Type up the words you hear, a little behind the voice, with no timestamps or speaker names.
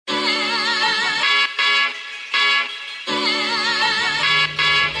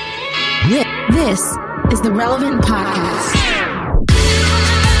This is the Relevant Podcast.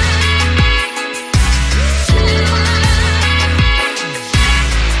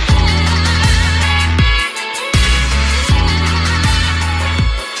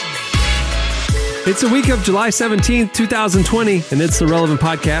 It's the week of July 17th, 2020, and it's the Relevant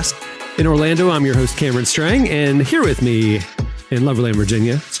Podcast. In Orlando, I'm your host, Cameron Strang, and here with me in Loverland,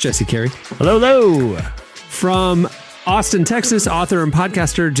 Virginia, it's Jesse Carey. Hello, hello. From Austin, Texas, author and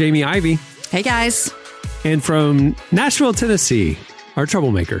podcaster Jamie Ivey. Hey, guys. And from Nashville, Tennessee, our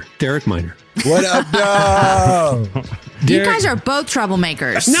troublemaker, Derek Miner. What up, dog? You guys are both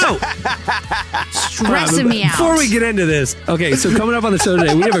troublemakers. No! Stressing me out. Before we get into this, okay, so coming up on the show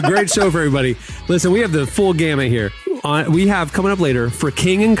today, we have a great show for everybody. Listen, we have the full gamut here. We have coming up later, For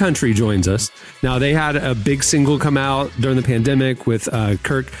King and Country joins us. Now, they had a big single come out during the pandemic with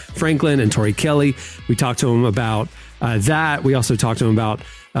Kirk Franklin and Tori Kelly. We talked to them about that. We also talked to them about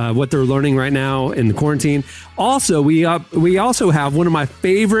what they're learning right now in the quarantine. Also, we also have one of my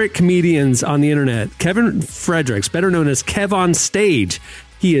favorite comedians on the internet, Kevin Fredericks, better known as Kev on Stage.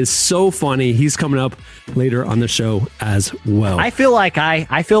 He is so funny. He's coming up later on the show as well. I feel like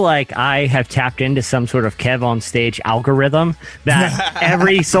I have tapped into some sort of Kev on Stage algorithm that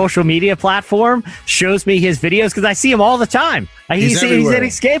every social media platform shows me his videos because I see him all the time. He's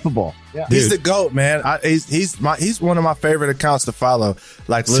inescapable. Yeah. He's the GOAT, man. He's one of my favorite accounts to follow.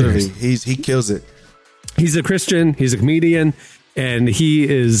 Like literally, he kills it. He's a Christian. He's a comedian. And he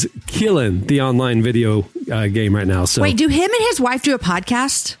is killing the online video game right now. So wait, do him and his wife do a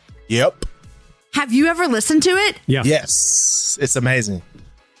podcast? Yep. Have you ever listened to it? Yeah. Yes. It's amazing.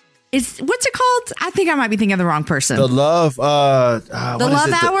 What's it called? I think I might be thinking of the wrong person. The Love Hour?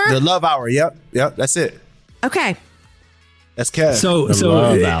 The Love Hour. Yep. That's it. Okay. That's Kev. So it's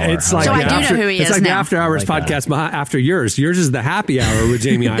like so I do know who he is. It's like now. the After Hours podcast after yours. Yours is the Happy Hour with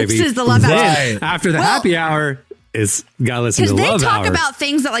Jamie Ivey. This is the Love Hour. Then after the Happy Hour, is gotta listen to Love Hour. Because they talk about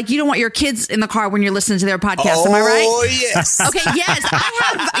things that like you don't want your kids in the car when you're listening to their podcast. Am I right? Oh yes. Okay, yes.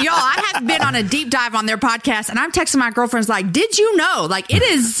 I have been on a deep dive on their podcast, and I'm texting my girlfriends like, "Did you know? Like it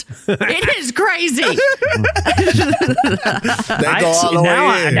is crazy." They go all the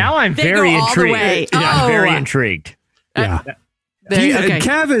way in. Now I'm very intrigued. I'm very intrigued. Yeah.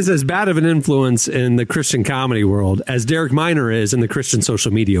 Kev is as bad of an influence in the Christian comedy world as Derek Miner is in the Christian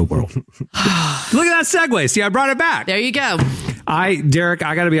social media world. Look at that segue. See, I brought it back. There you go. Derek,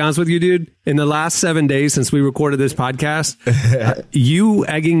 I got to be honest with you, dude. In the last 7 days since we recorded this podcast, you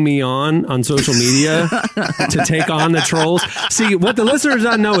egging me on social media to take on the trolls. See, what the listeners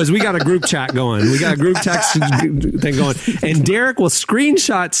don't know is we got a group chat going. We got a group text thing going. And Derek will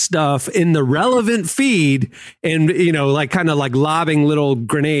screenshot stuff in the relevant feed and, like kind of like lobbing little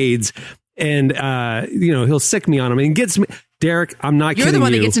grenades. And, he'll sick me on them and gets me. Derek, I'm not kidding you. You're the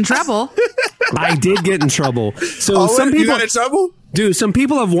one that gets in trouble. I did get in trouble. So some people you got in trouble? Dude, some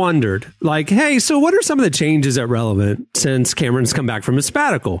people have wondered, like, hey, so what are some of the changes at Relevant since Cameron's come back from his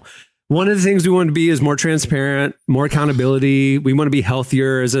sabbatical? One of the things we want to be is more transparent, more accountability. We want to be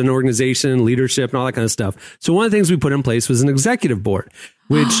healthier as an organization, leadership, and all that kind of stuff. So one of the things we put in place was an executive board,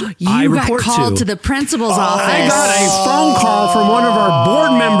 which I report to. You got called to the principal's office. I got a phone call from one of our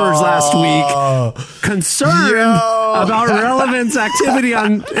board members last week concerned about Relevant's activity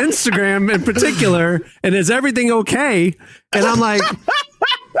on Instagram in particular. And is everything okay? And I'm like,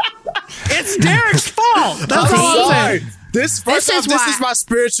 it's Derek's fault. That's all I'm saying. This is my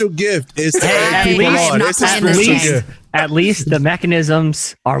spiritual gift. Is to egg people on. At least the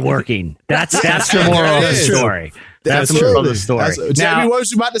mechanisms are working. That's the moral of the story. That's the moral of the story. Jamie, what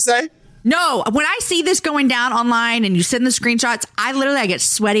was you about to say? No, when I see this going down online and you send the screenshots, I get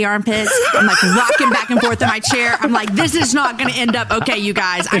sweaty armpits. I'm like rocking back and forth in my chair. I'm like, this is not going to end up okay, you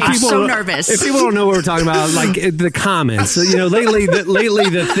guys. I'm so nervous. If people don't know what we're talking about, like the comments, lately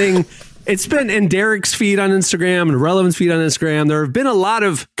the thing. It's been in Derek's feed on Instagram and Relevant's feed on Instagram. There have been a lot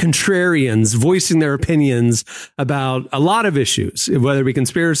of contrarians voicing their opinions about a lot of issues, whether it be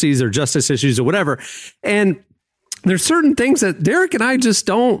conspiracies or justice issues or whatever. And there's certain things that Derek and I just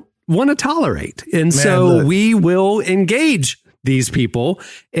don't want to tolerate. And we will engage these people,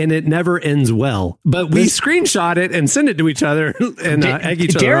 and it never ends well. But we screenshot it and send it to each other and egg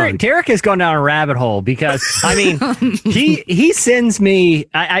each other on. Derek has gone down a rabbit hole because, he sends me,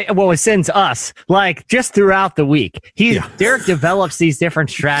 it sends us, like, just throughout the week. Derek develops these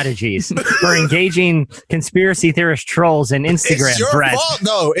different strategies for engaging conspiracy theorist trolls in Instagram threads.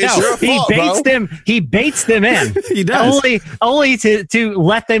 It's your fault, He baits them in. He does. Only to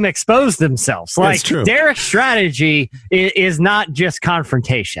let them expose themselves. Like, Derek's strategy is not not just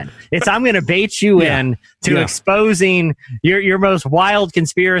confrontation. It's I'm going to bait you in to exposing your most wild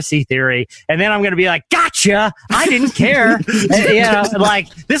conspiracy theory, and then I'm going to be like, gotcha, I didn't care. Like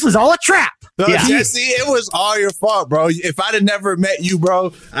this was all a trap. No, Jesse, it was all your fault, bro. If I'd have never met you,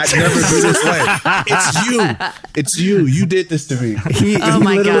 bro, I'd never be this way. It's you. You did this to me. Oh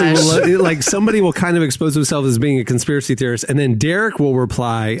my gosh. Like somebody will kind of expose themselves as being a conspiracy theorist, and then Derek will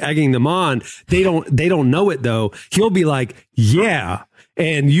reply, egging them on. They don't know it though. He'll be like, yeah.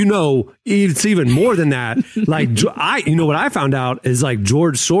 And it's even more than that. Like what I found out is like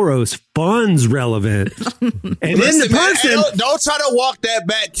George Soros funds Relevant. And then the person don't try to walk that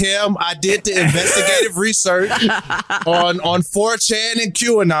back, Kim. I did the investigative research on 4chan and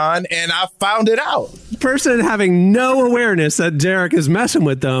QAnon, and I found it out. Person having no awareness that Derek is messing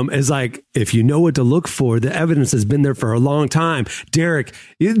with them is like, if you know what to look for, the evidence has been there for a long time. Derek,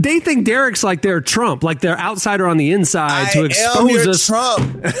 they think Derek's like their Trump, like their outsider on the inside to expose us. Trump.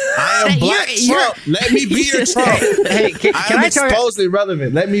 I am Black Trump. Let me be your Trump. Hey, can I expose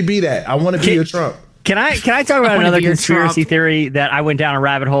irrelevant. Let me be that. I want to be your Trump. Can I talk about another conspiracy theory that I went down a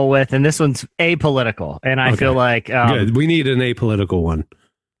rabbit hole with, and this one's apolitical, and I feel like good. We need an apolitical one.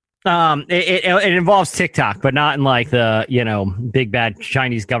 It involves TikTok, but not in like the big bad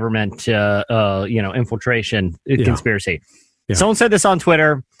Chinese government infiltration conspiracy. Yeah. Someone said this on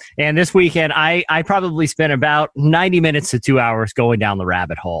Twitter, and this weekend I probably spent about 90 minutes to 2 hours going down the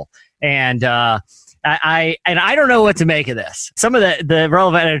rabbit hole, and I don't know what to make of this. Some of the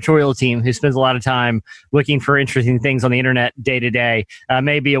relevant editorial team who spends a lot of time looking for interesting things on the internet day to day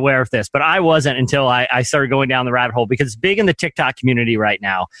may be aware of this, but I wasn't until I started going down the rabbit hole because it's big in the TikTok community right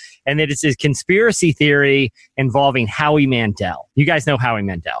now, and that it's a conspiracy theory involving Howie Mandel. You guys know Howie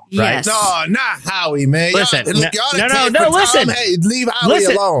Mandel, right? Yes. No, not Howie, man. Listen, no. Listen, hey, leave Howie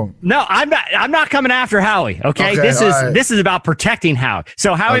alone. No, I'm not coming after Howie. Okay, this is about protecting Howie.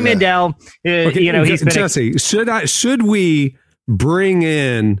 So Howie Mandel, he's been Jesse, should we bring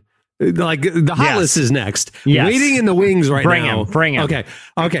in like the hot list is next? Yes. Waiting in the wings right now. Bring him.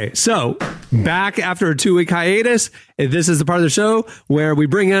 Okay. So back after a 2-week hiatus, this is the part of the show where we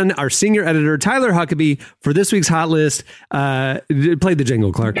bring in our senior editor Tyler Huckabee for this week's hot list. Play the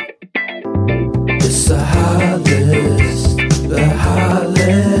jingle, Clark. It's the hot list. The hot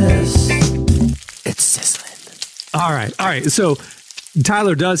list. It's sizzling. All right. So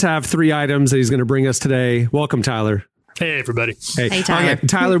Tyler does have 3 items that he's going to bring us today. Welcome, Tyler. Hey, everybody. Hey, Tyler. Okay,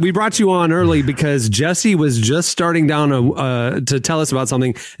 Tyler, we brought you on early because Jesse was just starting down to tell us about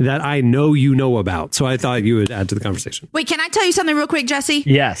something that I know you know about. So I thought you would add to the conversation. Wait, can I tell you something real quick, Jesse?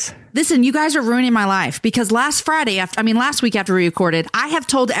 Yes. Listen, you guys are ruining my life because last week after we recorded, I have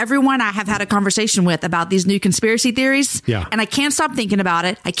told everyone I have had a conversation with about these new conspiracy theories. Yeah. And I can't stop thinking about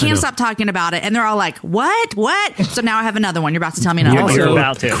it. I can't stop talking about it. And they're all like, what? So now I have another one. You're about to tell me another You're one.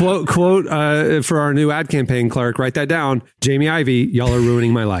 about to. Quote for our new ad campaign, Clark, write that down. Jamie Ivey, y'all are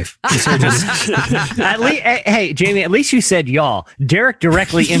ruining my life. So hey, Jamie, at least you said y'all. Derek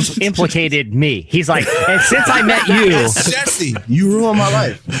directly implicated me. He's like, and since I met you. It's Jesse, you ruined my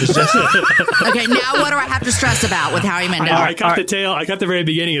life. It's Jesse. Okay, now what do I have to stress about with Howie Mandel? I caught the tail. I got the very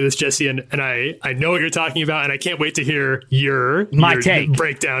beginning of this, Jesse, and I know what you're talking about, and I can't wait to hear your take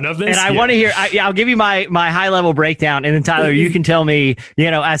breakdown of this. And I want to hear. I'll give you my high level breakdown, and then Tyler, you can tell me,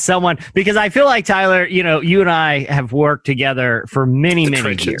 as someone, because I feel like Tyler, you and I have worked together for many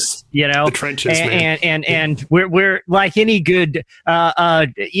years. The trenches, and we're like any good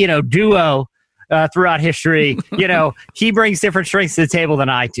duo. Throughout history, he brings different strengths to the table than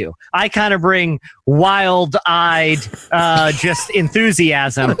I do. I kind of bring wild-eyed, just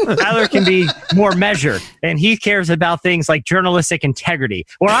enthusiasm. Tyler can be more measured, and he cares about things like journalistic integrity.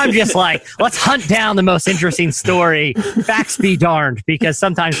 Where I'm just like, let's hunt down the most interesting story. Facts be darned, because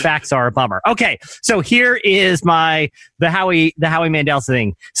sometimes facts are a bummer. Okay, so here is the Howie Mandel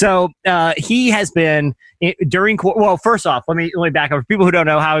thing. So he has been. First off, let me back up. For people who don't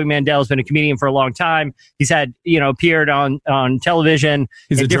know, Howie Mandel has been a comedian for a long time. He's had, appeared on television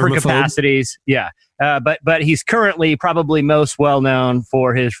in different capacities. Yeah. But he's currently probably most well known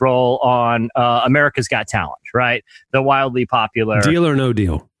for his role on America's Got Talent, right? The wildly popular Deal or No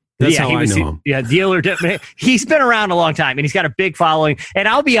Deal. That's how I know him. Yeah, Deal or he's been around a long time, and he's got a big following. And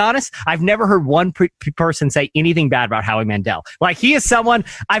I'll be honest, I've never heard one person say anything bad about Howie Mandel. Like, he is someone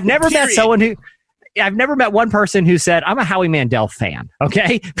I've never met one person who said, I'm a Howie Mandel fan,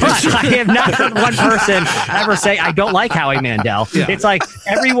 okay? But I have not heard one person ever say, I don't like Howie Mandel. Yeah. It's like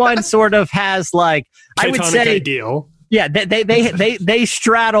everyone sort of has, like, I would say... ideal. Yeah, they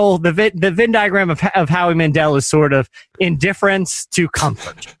straddle the Venn diagram of Howie Mandel is sort of indifference to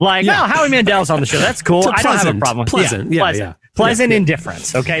comfort. Like, Howie Mandel's on the show. That's cool. I don't have a problem. Pleasant. Yeah. pleasant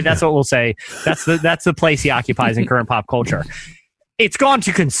indifference. Okay, that's what we'll say. That's the place he occupies in current pop culture. It's gone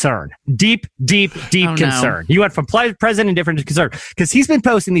to concern. Deep concern. You went from present indifference to concern because he's been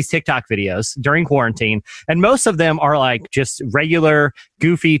posting these TikTok videos during quarantine, and most of them are like just regular,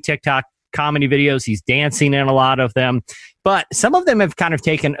 goofy TikTok comedy videos. He's dancing in a lot of them, but some of them have kind of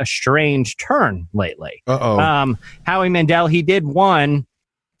taken a strange turn lately. Howie Mandel, he did one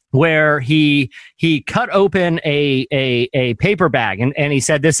where he cut open a paper bag and he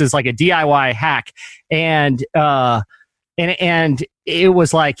said this is like a DIY hack, and it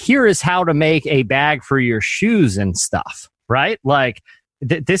was like, here is how to make a bag for your shoes and stuff, right? Like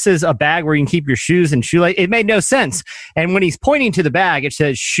this is a bag where you can keep your shoes and shoelace. It made no sense. And when he's pointing to the bag, it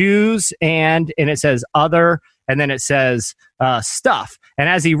says shoes and it says other, and then it says stuff. And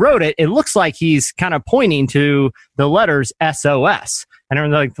as he wrote it, it looks like he's kind of pointing to the letters SOS. And I'm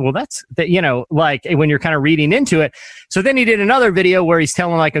like, well, that's, like when you're kind of reading into it. So then he did another video where he's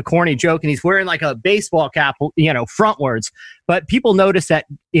telling like a corny joke and he's wearing like a baseball cap, frontwards. But people noticed that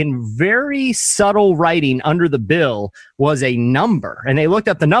in very subtle writing under the bill was a number. And they looked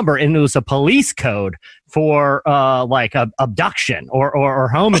up the number and it was a police code for like abduction or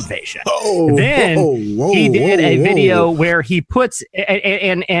home invasion. He did a video where he puts,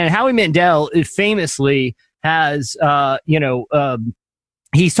 and Howie Mandel famously has,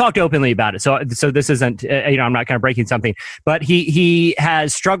 he's talked openly about it. So this isn't, I'm not kind of breaking something, but he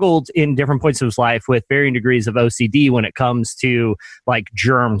has struggled in different points of his life with varying degrees of OCD when it comes to like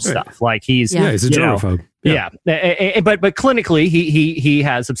germ stuff. Like he's a germaphobe. Yeah. But clinically, he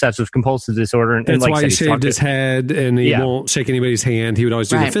has obsessive compulsive disorder. And that's like why he shaved his head and he won't shake anybody's hand. He would always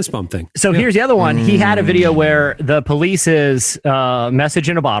do the fist bump thing. So here's the other one. He had a video where the police's message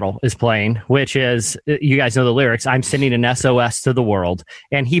in a bottle is playing, which is, you guys know the lyrics, I'm sending an SOS to the world.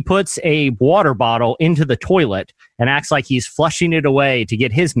 And he puts a water bottle into the toilet and acts like he's flushing it away to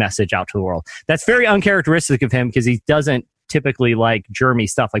get his message out to the world. That's very uncharacteristic of him because he doesn't typically like germy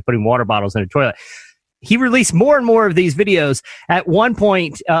stuff, like putting water bottles in a toilet. He released more and more of these videos. At one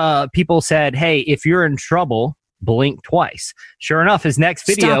point, people said, hey, if you're in trouble, blink twice. Sure enough, his next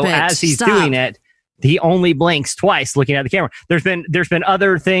video, as he's doing it, he only blinks twice looking at the camera. There's been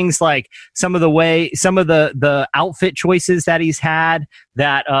other things like some of the outfit choices that he's had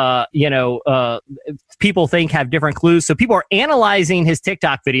that, people think have different clues. So people are analyzing his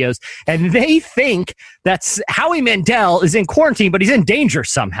TikTok videos and they think that's Howie Mandel is in quarantine, but he's in danger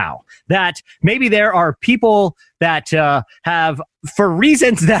somehow. That maybe there are people that have, for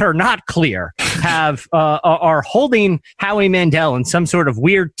reasons that are not clear, are holding Howie Mandel in some sort of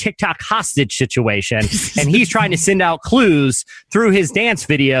weird TikTok hostage situation, and he's trying to send out clues through his dance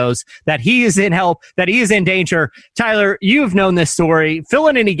videos that he is in help, that he is in danger. Tyler, you've known this story. Fill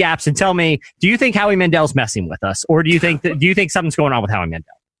in any gaps and tell me: do you think Howie Mandel's messing with us, or do you think something's going on with Howie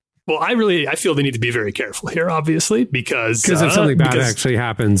Mandel? Well, I feel they need to be very careful here, obviously, because if something bad actually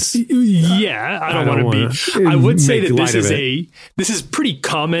happens. Yeah, I don't want to be. I would say that this is pretty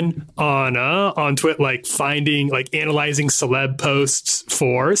common on Twitter, like analyzing celeb posts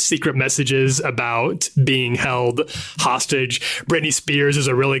for secret messages about being held hostage. Britney Spears is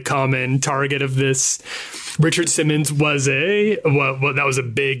a really common target of this. Richard Simmons was a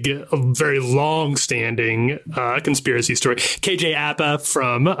very long-standing conspiracy story. KJ Apa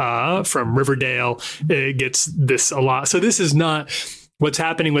from Riverdale gets this a lot. So this is not what's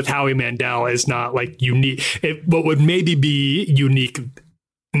happening with Howie Mandel is not like unique. What would maybe be unique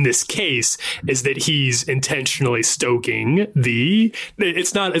in this case is that he's intentionally stoking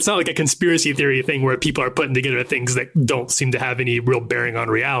it's not like a conspiracy theory thing where people are putting together things that don't seem to have any real bearing on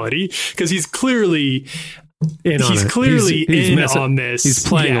reality, because he's clearly in on this. He's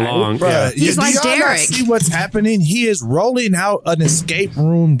playing along. Bruh, He's like do y'all Derek. not see what's happening? He is rolling out an escape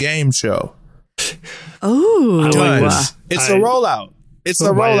room game show. Oh, It's a rollout. It's a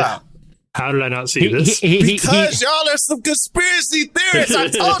rollout. How did I not see this? Because y'all are some conspiracy theorists. I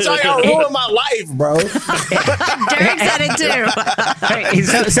told y'all ruined my life, bro. Derek said it too. Hey,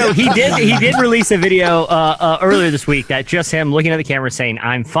 so he did release a video earlier this week that just him looking at the camera saying,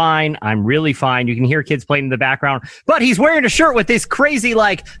 I'm fine. I'm really fine. You can hear kids playing in the background, but he's wearing a shirt with this crazy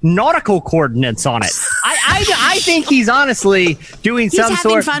like nautical coordinates on it. I think he's honestly doing some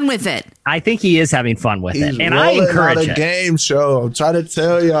sort of fun with it. I think he is having fun with it, and I rolling encourage out a it. game show. I'm trying to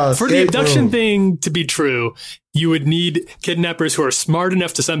tell y'all. For the abduction thing to be true, you would need kidnappers who are smart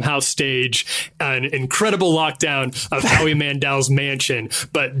enough to somehow stage an incredible lockdown of Howie Mandel's mansion,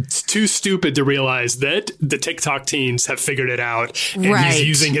 but too stupid to realize that the TikTok teens have figured it out, and he's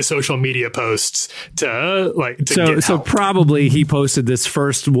using his social media posts to get so help. probably he posted this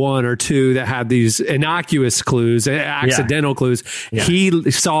first one or two that had these innocuous clues, accidental clues. Yeah.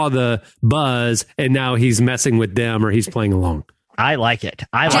 He saw the buzz, and now he's messing with them, or he's playing along. I like it.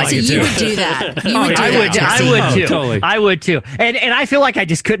 I like it Jesse, too. you would do that. You would do I would. that. I would too. Totally. I would too. And I feel like I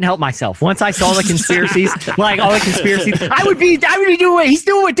just couldn't help myself once I saw the conspiracies, like all the conspiracies. I would be doing what he's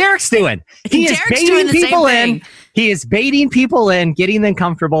doing. What Derek's doing. He is Derek's doing baiting the people same in. thing. He is baiting people in, getting them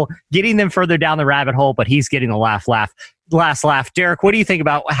comfortable, getting them further down the rabbit hole. But he's getting the last laugh. Derek, what do you think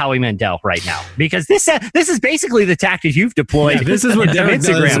about Howie Mandel right now? Because this is basically the tactic you've deployed. Yeah, this is what Derek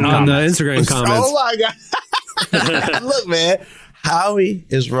does on the Instagram comments. Oh my God. Look, man. Howie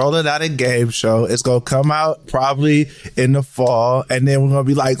is rolling out a game show. It's going to come out probably in the fall. And then we're going to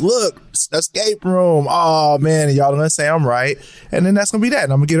be like, look, escape room. Oh, man. And y'all going to say I'm right. And then that's going to be that.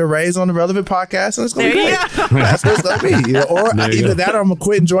 And I'm going to get a raise on the Relevant podcast. And it's going to be great. That's what it's going to be. You know, or either that or I'm going to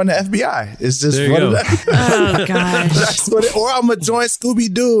quit and join the FBI. It's just one of that. Oh, gosh. That's what or I'm going to join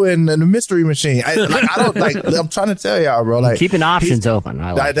Scooby-Doo and the Mystery Machine. I'm trying to tell y'all, bro. Like, keeping options open.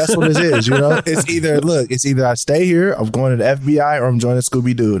 That's what it is. You know, it's either I stay here, I'm going to the FBI, or I'm joining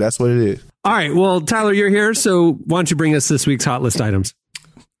Scooby-Doo. That's what it is. All right. Well, Tyler, you're here. So why don't you bring us this week's hot list items?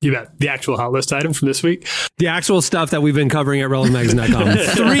 You bet. The actual hot list item from this week. The actual stuff that we've been covering at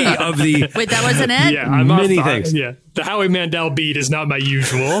relevantmagazine.com. 3 of the Wait, that wasn't it? Yeah, I'm many off, things. Yeah, the Howie Mandel beat is not my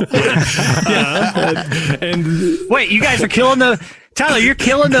usual. And wait, you guys are killing Tyler, you're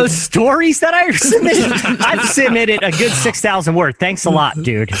killing those stories that I submitted. I've submitted a good 6,000 words. Thanks a lot,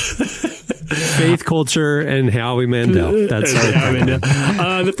 dude. faith, culture, and Howie Mandel. That's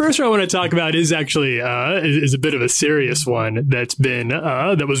the first one I want to talk about is actually is a bit of a serious one that's been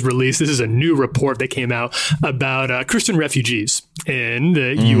that was released. This is a new report that came out about Christian refugees in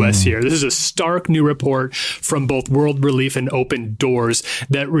the U.S. here. This is a stark new report from both World Relief and Open Doors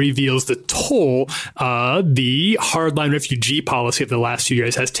that reveals the toll the hardline refugee policy of the last few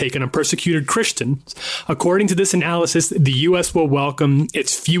years has taken on persecuted Christians. According to this analysis, the U.S. will welcome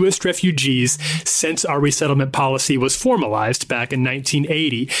its fewest refugees since our resettlement policy was formalized back in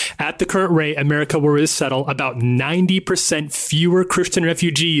 1980. At the current rate, America will resettle about 90% fewer Christian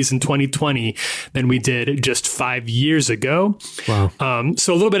refugees in 2020 than we did just 5 years ago. Wow.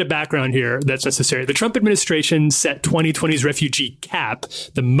 So a little bit of background here that's necessary. The Trump administration set 2020's refugee cap,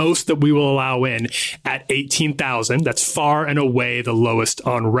 the most that we will allow in, at 18,000. That's far and away the lowest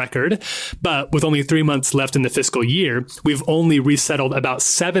on record. But with only 3 months left in the fiscal year, we've only resettled about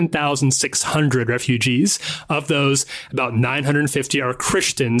 7,600 refugees. Of those, about 950 are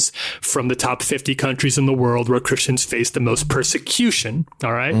Christians from the top 50 countries in the world where Christians face the most persecution.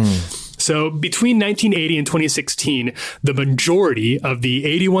 All right. So between 1980 and 2016, the majority of the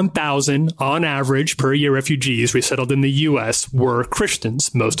 81,000 on average per year refugees resettled in the U.S. were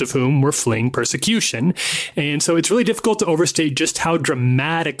Christians, most of whom were fleeing persecution. And so it's really difficult to overstate just how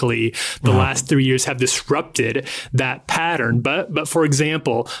dramatically the last 3 years have disrupted that pattern. But for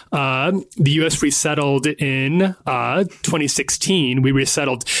example, the U.S. resettled in 2016. We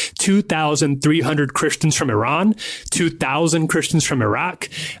resettled 2,300 Christians from Iran, 2,000 Christians from Iraq.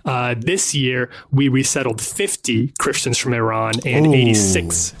 This year, we resettled 50 Christians from Iran and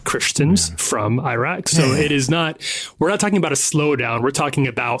 86 Christians from Iraq. So we're not talking about a slowdown. We're talking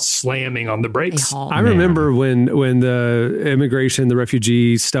about slamming on the brakes. I remember when the immigration, the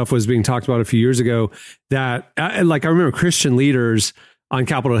refugee stuff was being talked about a few years ago, that I remember Christian leaders on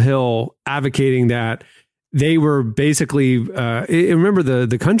Capitol Hill advocating that they were basically, remember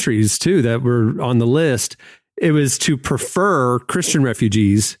the countries too that were on the list. It was to prefer Christian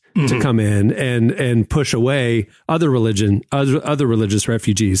refugees to come in and push away other religious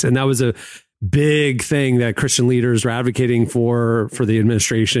refugees. And that was a big thing that Christian leaders were advocating for the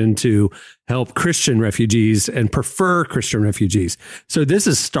administration, to help Christian refugees and prefer Christian refugees. So this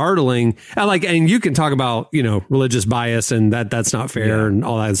is startling. And you can talk about, religious bias and that's not fair and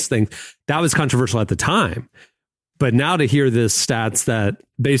all those things. That was controversial at the time. But now to hear this stats that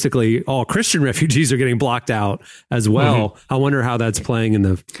basically all Christian refugees are getting blocked out as well, I wonder how that's playing in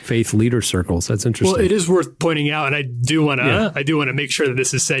the faith leader circles. That's interesting. Well, it is worth pointing out, and I do want to make sure that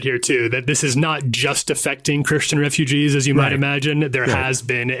this is said here too, that this is not just affecting Christian refugees, as you might imagine. There has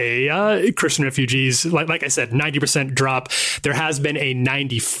been a Christian refugees, like I said, 90% drop. There has been a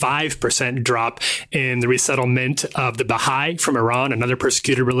 95% drop in the resettlement of the Baha'i from Iran, another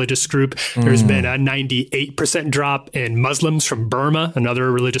persecuted religious group. There's been a 98% drop in Muslims from Burma, another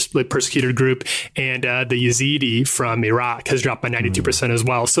religiously persecuted group, and the Yazidi from Iraq has dropped by 92% as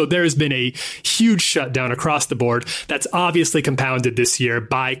well. So there's been a huge shutdown across the board. That's obviously compounded this year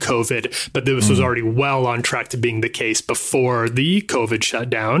by COVID, but this was already well on track to being the case before the COVID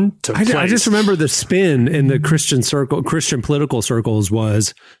shutdown took place. I just remember the spin in the Christian political circles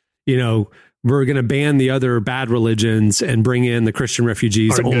was, we're going to ban the other bad religions and bring in the Christian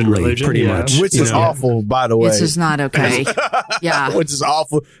refugees only, pretty much. Which is awful, by the way. This is not okay. Yeah. Which is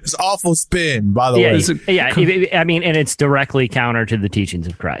awful. It's awful spin, by the way. I mean, and it's directly counter to the teachings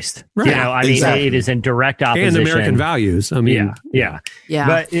of Christ. Right. It is in direct opposition. And American values. I mean, yeah.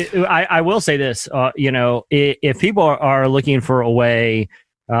 But I will say this, if people are looking for a way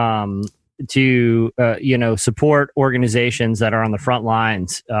to support organizations that are on the front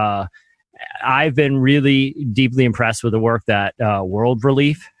lines, I've been really deeply impressed with the work that World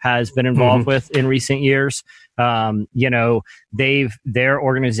Relief has been involved with in recent years. Their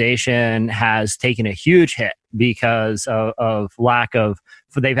organization has taken a huge hit because of lack of.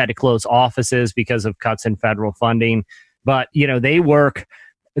 They've had to close offices because of cuts in federal funding, but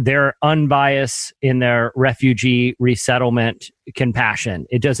they're unbiased in their refugee resettlement compassion.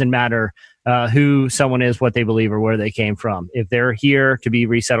 It doesn't matter who someone is, what they believe, or where they came from. If they're here to be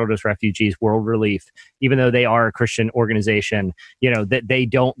resettled as refugees, World Relief, even though they are a Christian organization, that they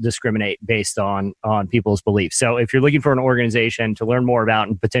don't discriminate based on people's beliefs. So if you're looking for an organization to learn more about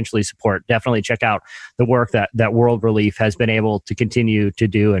and potentially support, definitely check out the work that World Relief has been able to continue to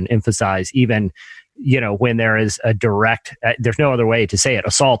do and emphasize, even when there is a direct, there's no other way to say it,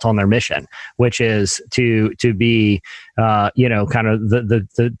 assault on their mission, which is to be, kind of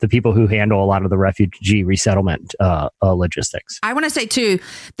the people who handle a lot of the refugee resettlement logistics. I want to say too,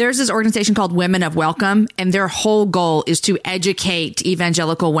 there's this organization called Women of Welcome, and their whole goal is to educate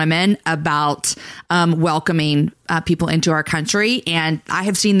evangelical women about welcoming people into our country. And I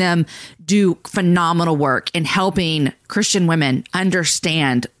have seen them do phenomenal work in helping Christian women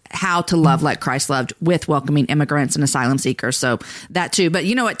understand how to love like Christ loved with welcoming immigrants and asylum seekers. So that too. But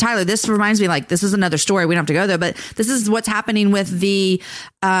you know what, Tyler, this reminds me, this is another story. We don't have to go there, but this is what's happening with the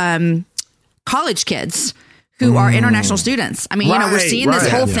college kids who are international students. I mean, we're seeing this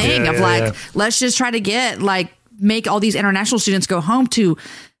whole thing of let's just try to make all these international students go home to.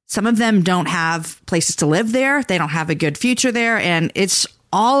 Some of them don't have places to live there. They don't have a good future there. And it's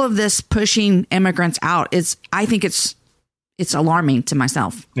all of this pushing immigrants out. I think it's alarming to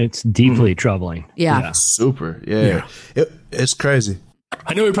myself. It's deeply troubling. Yeah. Super. Yeah. It's crazy.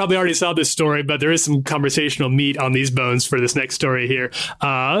 I know we probably already saw this story, but there is some conversational meat on these bones for this next story here.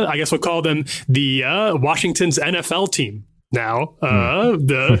 I guess we'll call them the Washington's NFL team. Now, who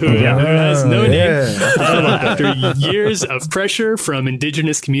has no name. After years of pressure from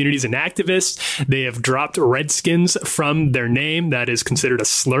indigenous communities and activists, they have dropped Redskins from their name. That is considered a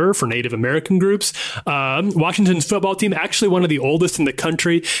slur for Native American groups. Washington's football team, actually one of the oldest in the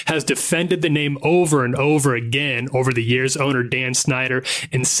country, has defended the name over and over again over the years. Owner Dan Snyder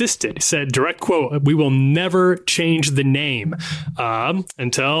insisted, said, direct quote, "We will never change the name,"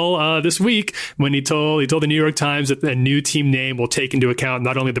 until this week when he told the New York Times that the new team name will take into account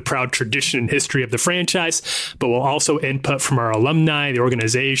not only the proud tradition and history of the franchise, but will also input from our alumni, the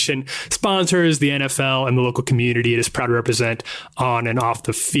organization, sponsors, the NFL, and the local community it is proud to represent on and off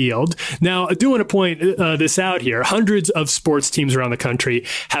the field. Now, I do want to point this out here. Hundreds of sports teams around the country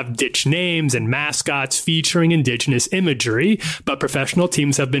have ditched names and mascots featuring indigenous imagery, but professional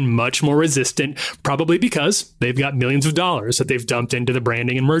teams have been much more resistant, probably because they've got millions of dollars that they've dumped into the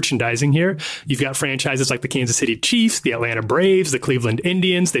branding and merchandising here. You've got franchises like the Kansas City Chiefs, the Atlanta Braves, the Cleveland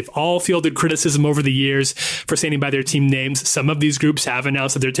Indians. They've all fielded criticism over the years for standing by their team names. Some of these groups have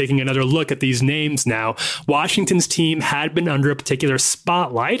announced that they're taking another look at these names now. Washington's team had been under a particular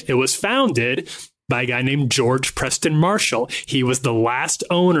spotlight. It was founded by a guy named George Preston Marshall. He was the last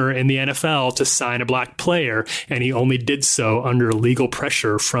owner in the NFL to sign a black player, and he only did so under legal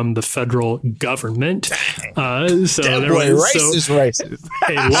pressure from the federal government. So that there boy was racist.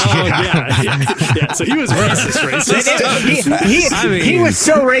 So he was racist. He was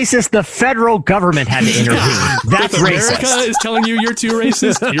so racist, the federal government had to intervene. That's if racist. America is telling you you're too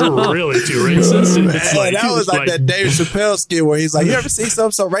racist, you're really too racist. That was like that Dave Chappelle skit where he's like, "You ever see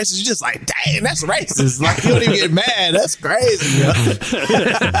something so racist? You're just like, dang, that's racist." racist. Like, you don't even get mad. That's crazy.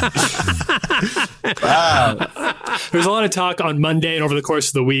 Wow. There's a lot of talk on Monday and over the course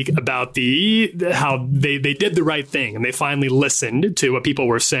of the week about how they did the right thing and they finally listened to what people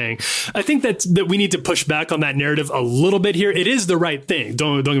were saying. I think that we need to push back on that narrative a little bit here. It is the right thing.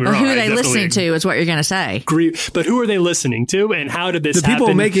 Don't get me wrong. Who are they listening to is what you're going to say. Agree. But who are they listening to and how did this happen? The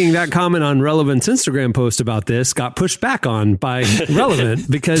people making that comment on Relevant's Instagram post about this got pushed back on by Relevant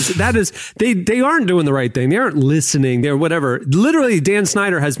because that is, they aren't doing the right thing. They aren't listening. They're whatever. Literally, Dan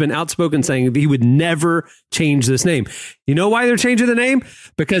Snyder has been outspoken saying he would never change this name. You know why they're changing the name?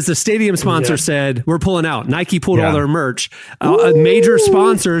 Because the stadium sponsor said, we're pulling out. Nike pulled all their merch. Major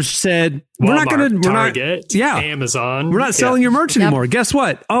sponsors said, we're not going to, Target, Amazon. We're not selling your merch anymore. Guess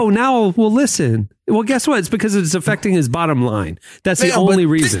what? Oh, now we'll listen. Well, guess what? It's because it's affecting his bottom line. That's the only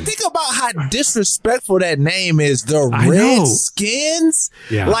reason. Think about how disrespectful that name is. The Redskins.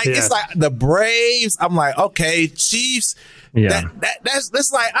 Yeah. Like, it's like the Braves. I'm like, okay, Chiefs. Yeah.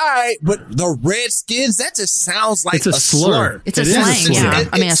 That's like, all right, but the Redskins, that just sounds like a slur. It's a slang, yeah.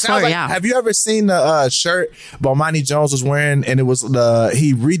 I mean, a slur, yeah. Have you ever seen the shirt Bomani Jones was wearing, and it was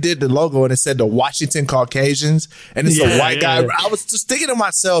he redid the logo and it said the Washington Caucasians, and it's a white guy. I was just thinking to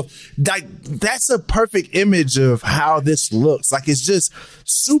myself, like, that's a perfect image of how this looks. Like, it's just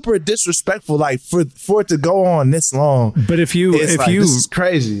super disrespectful, like for it to go on this long. But this is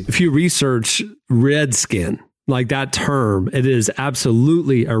crazy. If you research Redskin, like that term, it is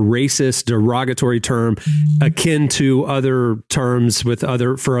absolutely a racist, derogatory term akin to other terms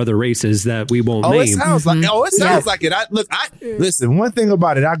for other races that we won't name. It sounds like it. Listen, one thing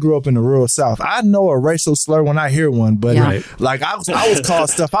about it, I grew up in the rural South. I know a racial slur when I hear one, but like I was called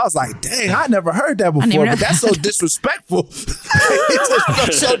stuff. I was like, dang, I never heard that before, but that's so disrespectful. It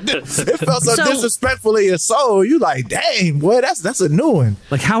felt so disrespectful in your soul. You like, dang, boy, that's a new one.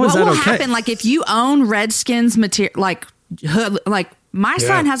 Like, how is that okay? What will happen, like, if you own Redskins material, like my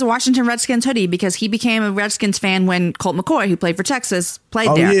son has a Washington Redskins hoodie because he became a Redskins fan when Colt McCoy, who played for Texas, played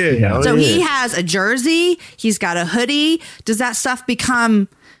there. He has a jersey, he's got a hoodie. Does that stuff become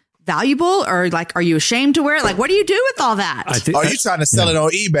valuable, or like, are you ashamed to wear it? Like, what do you do with all that? You trying to sell it on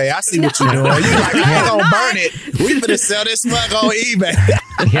eBay? I see what you're doing. You like, I'm gonna burn it. We finna sell this mug on eBay.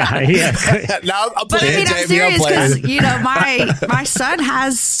 I'm serious because my son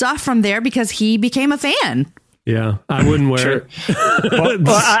has stuff from there because he became a fan. Yeah, I wouldn't wear it.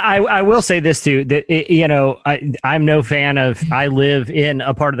 I will say this too, that I'm no fan of. I live in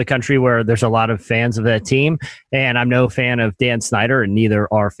a part of the country where there's a lot of fans of that team, and I'm no fan of Dan Snyder, and neither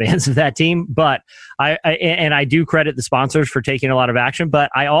are fans of that team. But I do credit the sponsors for taking a lot of action. But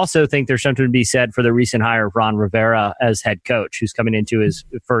I also think there's something to be said for the recent hire of Ron Rivera as head coach, who's coming into his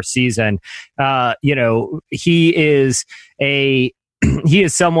first season. He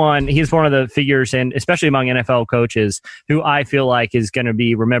is one of the figures, and especially among NFL coaches, who I feel like is going to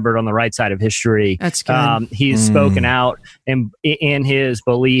be remembered on the right side of history. That's good. He's spoken out in his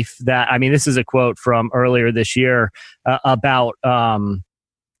belief that, I mean, this is a quote from earlier this year about,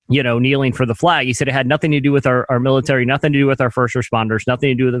 kneeling for the flag. He said it had nothing to do with our military, nothing to do with our first responders, nothing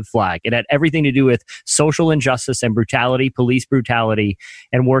to do with the flag. It had everything to do with social injustice and brutality, police brutality,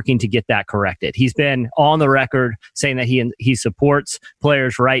 and working to get that corrected. He's been on the record saying that he supports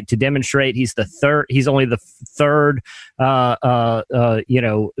players' right to demonstrate. He's only the third,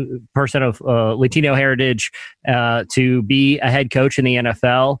 person of Latino heritage to be a head coach in the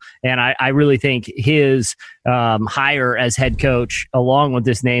NFL. And I really think his hire as head coach, along with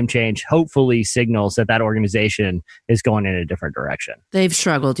this name change, hopefully signals that organization is going in a different direction. They've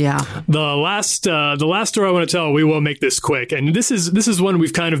struggled, yeah. The last story I want to tell, we will make this quick, and this is one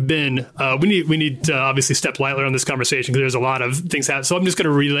we've kind of been. We need to obviously step lightly on this conversation because there's a lot of things happening. So I'm just going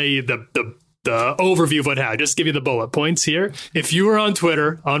to relay the overview of what happened. Just give you the bullet points here. If you were on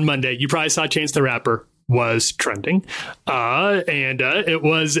Twitter on Monday, you probably saw Chance the Rapper was trending, and there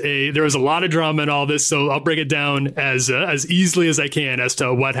was a lot of drama in all this, so I'll break it down as easily as I can as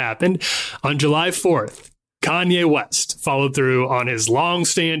to what happened. On July 4th, Kanye West followed through on his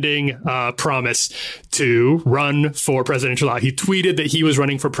long-standing promise to run for presidential. He tweeted that he was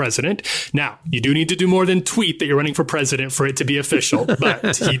running for president. Now, you do need to do more than tweet that you're running for president for it to be official,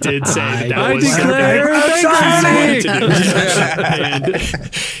 but he did say that was something.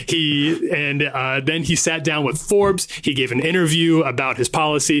 Then he sat down with Forbes. He gave an interview about his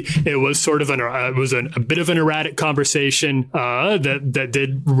policy. It was sort of a bit of an erratic conversation that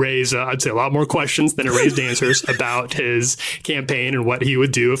did raise, I'd say, a lot more questions than it raised answers about his campaign and what he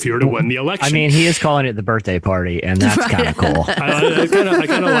would do if he were to win the election. I mean, he is calling calling it the birthday party, and that's kind of cool. I kind of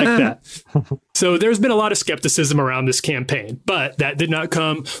like that. So there's been a lot of skepticism around this campaign, but that did not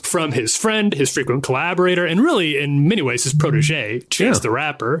come from his friend, his frequent collaborator, and really in many ways his protege, Chance the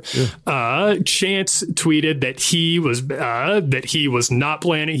Rapper. Chance tweeted that he was not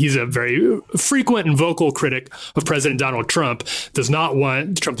planning. He's a very frequent and vocal critic of President Donald Trump, does not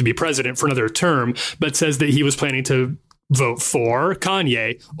want Trump to be president for another term, but says that he was planning to vote for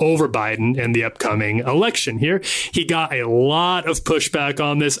Kanye over Biden in the upcoming election here. He got a lot of pushback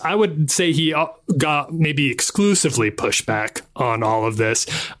on this. I would say he got maybe exclusively pushback on all of this.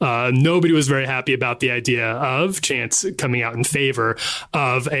 Nobody was very happy about the idea of Chance coming out in favor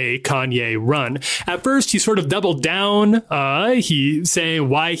of a Kanye run. At first, he sort of doubled down. He saying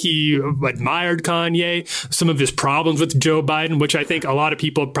why he admired Kanye, some of his problems with Joe Biden, which I think a lot of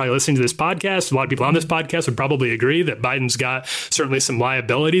people probably listening to this podcast, a lot of people on this podcast would probably agree that Biden's got certainly some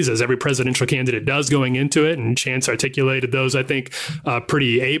liabilities, as every presidential candidate does going into it. And Chance articulated those, I think,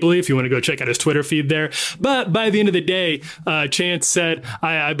 pretty ably, if you want to go check out his Twitter feed there. But by the end of the day, Chance said,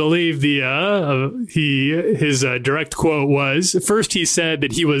 I believe his direct quote was, first he said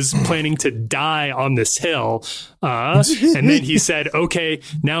that he was planning to die on this hill. And then he said, okay,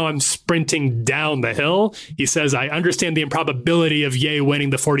 now I'm sprinting down the hill. He says, I understand the improbability of Ye winning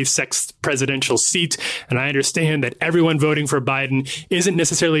the 46th presidential seat. And I understand that everyone voting for Biden isn't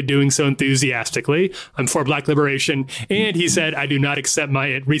necessarily doing so enthusiastically. I'm for Black liberation. And he said, I do not accept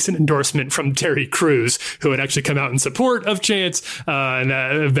my recent endorsement from Terry Crews, who had actually come out in support of Chance. And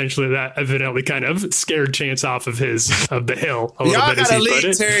that evidently kind of scared Chance off of the hill a little Y'all bit, as gotta he put leave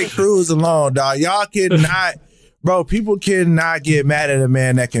it. Terry Crews alone, dog. Y'all cannot. Bro, people cannot get mad at a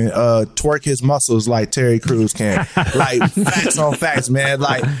man that can twerk his muscles like Terry Crews can. Like, facts on facts, man.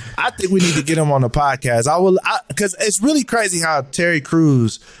 Like, I think we need to get him on the podcast. Because it's really crazy how Terry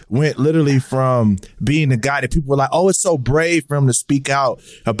Crews went literally from being the guy that people were like, oh, it's so brave for him to speak out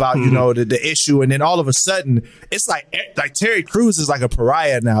about, you know, the issue. And then all of a sudden, it's like Terry Crews is like a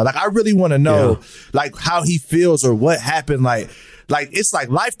pariah now. Like, I really want to know, like, how he feels or what happened. Like, it's like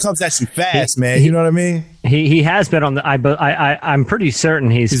life comes at you fast, man. You know what I mean? He has been on the. I'm pretty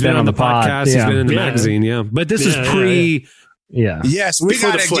certain he's been on the podcast. He's been in the magazine. Yeah, but this is pre. Yeah. Yes, we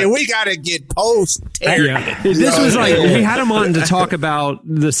gotta get post. This was like we had him on to talk about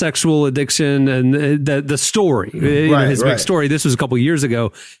the sexual addiction and the story, his big story. This was a couple years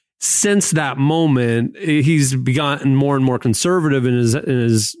ago. Since that moment, he's gotten more and more conservative in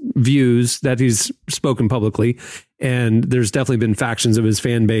his views that he's spoken publicly. And there's definitely been factions of his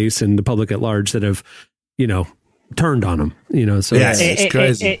fan base and the public at large that have, turned on him, so it's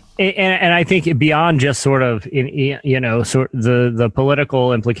crazy. And I think beyond just sort of, the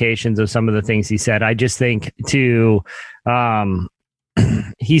political implications of some of the things he said, I just think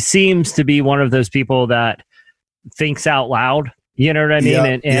he seems to be one of those people that thinks out loud. You know what I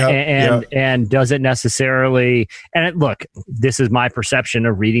mean? And doesn't necessarily. And look, this is my perception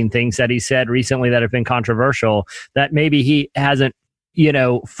of reading things that he said recently that have been controversial, that maybe he hasn't,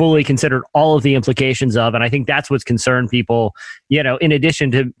 fully considered all of the implications of. And I think that's what's concerned people, in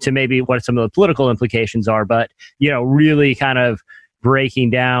addition to maybe what some of the political implications are, but, really kind of breaking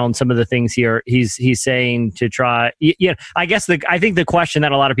down some of the things here he's saying to try. I guess I think the question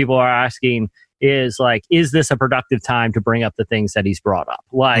that a lot of people are asking is like, is this a productive time to bring up the things that he's brought up?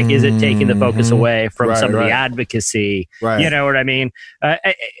 Like, is it taking the focus away from some of the advocacy? You know what I mean?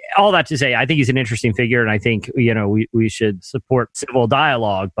 All that to say, I think he's an interesting figure, and I think, we should support civil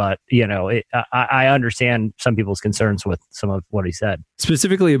dialogue, but, I understand some people's concerns with some of what he said.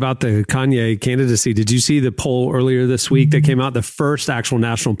 Specifically about the Kanye candidacy, did you see the poll earlier this week that came out? The first actual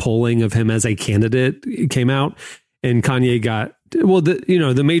national polling of him as a candidate came out, and Kanye got,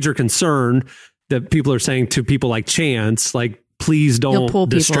 the major concern that people are saying to people like Chance, like, please don't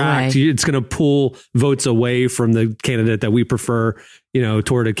distract. It's going to pull votes away from the candidate that we prefer,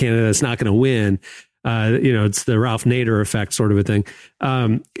 toward a candidate that's not going to win. It's the Ralph Nader effect sort of a thing.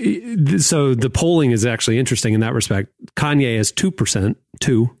 So the polling is actually interesting in that respect. Kanye has 2%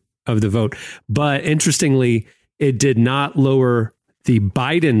 of the vote. But interestingly, it did not lower the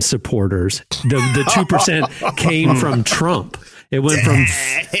Biden supporters. The 2% came from Trump. It went from,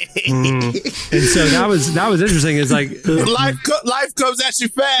 and so that was interesting. It's like life comes at you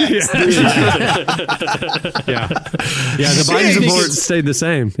fast. The Biden support stayed the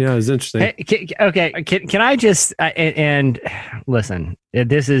same. Yeah, it was interesting. Okay, can I just and listen?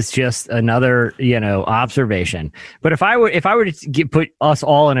 This is just another observation. But if I were to put us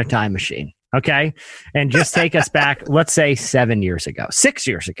all in a time machine, okay, and just take us back, let's say 6 years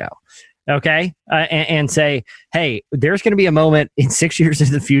ago. okay, and say, hey, there's going to be a moment in 6 years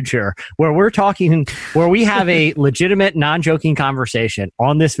in the future where where we have a legitimate, non-joking conversation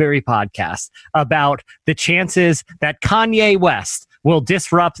on this very podcast about the chances that Kanye West will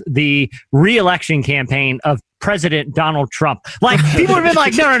disrupt the re-election campaign of President Donald Trump. Like, people have been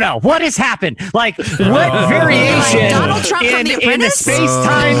like, no, what has happened? Like, what variation Donald Trump from The in the Apprentice?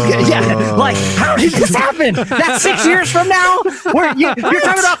 space-time? Yeah, like, how did this happen? That's 6 years from now? Where you're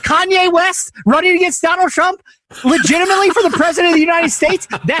talking about Kanye West running against Donald Trump? Legitimately for the president of the United States?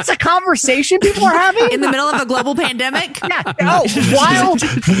 That's a conversation people are having? In the middle of a global pandemic? Yeah. While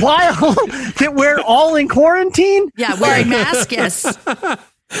that we're all in quarantine? Yeah, wearing masks, yes.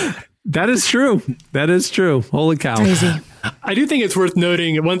 That is true. That is true. Holy cow. Crazy. I do think it's worth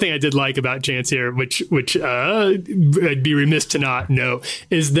noting one thing I did like about Chance here, which I'd be remiss to not know,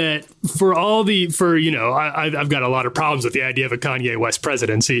 is that I've got a lot of problems with the idea of a Kanye West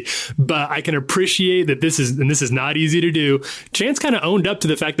presidency, but I can appreciate that this is not easy to do. Chance kind of owned up to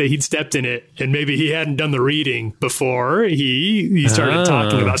the fact that he'd stepped in it, and maybe he hadn't done the reading before he started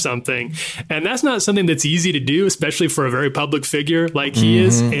talking about something, and that's not something that's easy to do, especially for a very public figure like he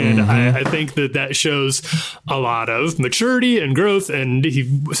is. And I think that shows a lot of maturity and growth, and he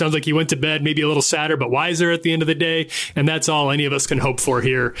sounds like he went to bed maybe a little sadder but wiser at the end of the day, and that's all any of us can hope for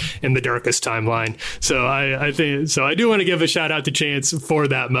here in the darkest timeline. So I do want to give a shout out to Chance for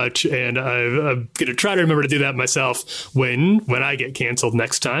that much, and I'm gonna try to remember to do that myself when I get canceled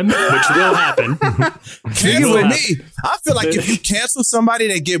next time, which will happen. Cancel me. I feel like if you cancel somebody,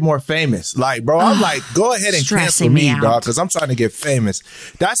 they get more famous. Like, bro, I'm like, go ahead and cancel me, dog, because I'm trying to get famous.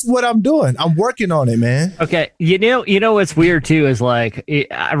 That's what I'm doing. I'm working on it, man. Okay, you know what's weird too is like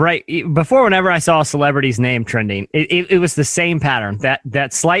before, whenever I saw a celebrity's name trending, it was the same pattern,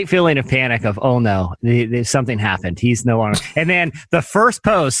 that slight feeling of panic of, oh no, something happened, he's no longer. And then the first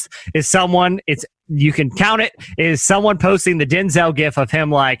post is you can count it, is someone posting the Denzel gif of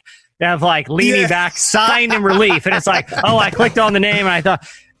him leaning back, sighing in relief, and it's like, oh, I clicked on the name and I thought,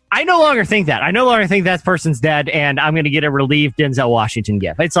 I no longer think that. I no longer think that person's dead, and I'm going to get a relieved Denzel Washington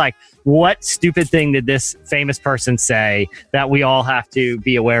gif. It's like, what stupid thing did this famous person say that we all have to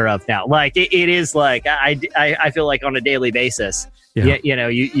be aware of now? Like, it is like, I feel like on a daily basis,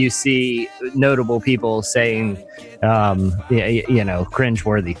 you see notable people saying,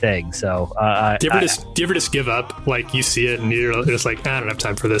 cringeworthy things. So, do you ever just give up? Like, you see it and you're just like, I don't have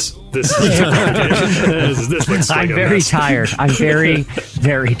time for this. This looks like I'm very tired. I'm very,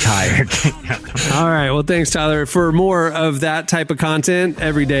 very tired. All right. Well, thanks, Tyler. For more of that type of content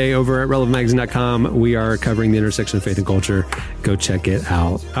every day over at relevantmagazine.com, we are covering the intersection of faith and culture. Go check it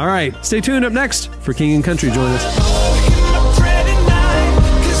out. All right. Stay tuned. Up next for King and Country. Join us.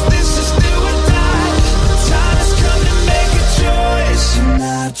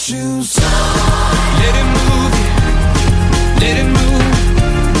 Choose. Let it move you. Let it move.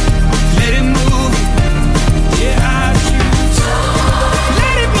 Let it move you. Yeah, I choose.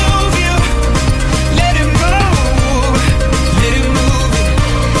 Let it move you. Let it move. Let it move you.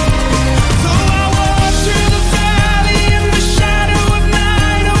 So I walk through the valley in the shadow of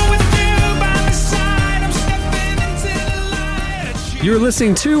night. Oh, with you by my side, I'm stepping into the light. You're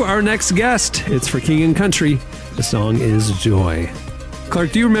listening to our next guest. It's for King and Country. The song is Joy.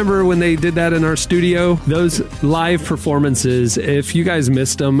 Clark, do you remember when they did that in our studio? Those live performances, if you guys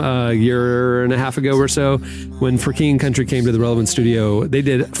missed them a year and a half ago or so, when For King and Country came to the Relevant studio, they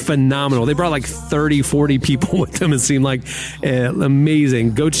did phenomenal. They brought like 30, 40 people with them. It seemed like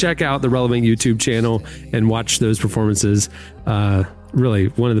amazing. Go check out the Relevant YouTube channel and watch those performances. Really,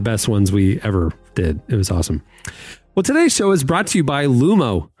 one of the best ones we ever did. It was awesome. Well, today's show is brought to you by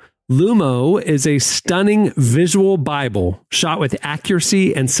Lumo. Lumo is a stunning visual Bible shot with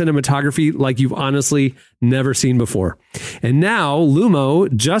accuracy and cinematography like you've honestly never seen before. And now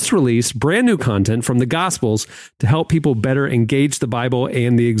Lumo just released brand new content from the Gospels to help people better engage the Bible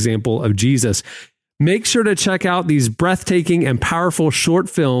and the example of Jesus. Make sure to check out these breathtaking and powerful short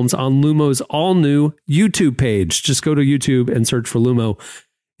films on Lumo's all-new YouTube page. Just go to YouTube and search for Lumo.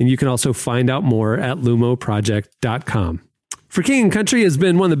 And you can also find out more at lumoproject.com. For King and Country has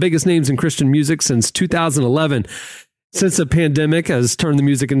been one of the biggest names in Christian music since 2011. Since the pandemic has turned the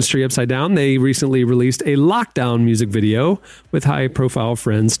music industry upside down, they recently released a lockdown music video with high-profile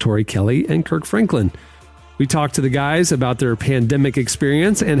friends Tori Kelly and Kirk Franklin. We talked to the guys about their pandemic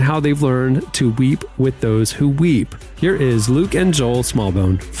experience and how they've learned to weep with those who weep. Here is Luke and Joel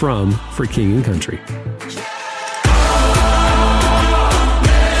Smallbone from For King and Country.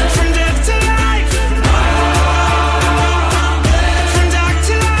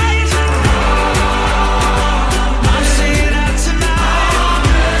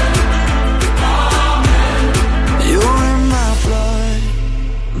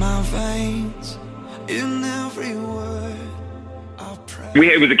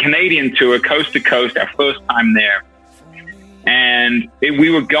 it was a Canadian tour, coast to coast, our first time there. And we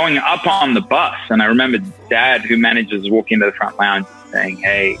were going up on the bus. And I remember Dad, who manages, walking into the front lounge saying,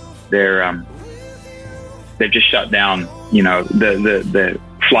 hey, they've just shut down, the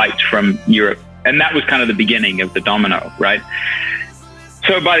flights from Europe. And that was kind of the beginning of the domino, right?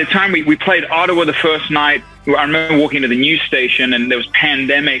 So by the time we played Ottawa the first night, I remember walking to the news station and there was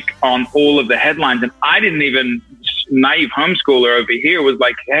pandemic on all of the headlines. And I didn't even, naive homeschooler over here was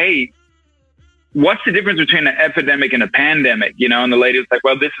like, hey, what's the difference between an epidemic and a pandemic? And the lady was like,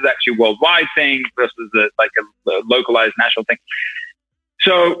 well, this is actually a worldwide thing versus a localized national thing.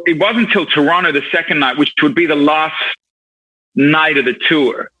 So it wasn't until Toronto, the second night, which would be the last night of the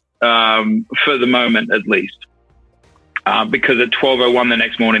tour, for the moment, at least. Because at 12:01 the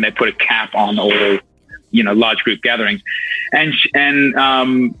next morning, they put a cap on all, large group gatherings. And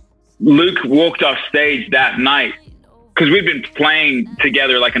Luke walked off stage that night because we'd been playing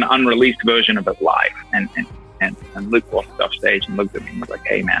together like an unreleased version of it live. And Luke walked off stage and looked at me and was like,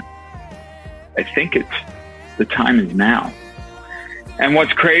 hey, man, I think the time is now. And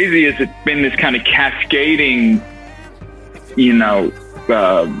what's crazy is it's been this kind of cascading,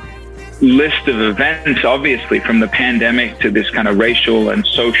 list of events, obviously, from the pandemic to this kind of racial and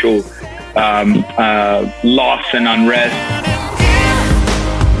social loss and unrest.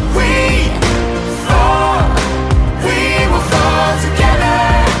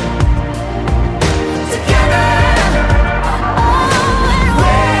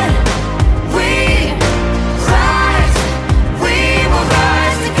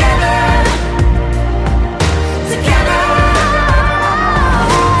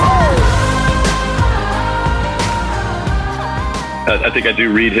 I think I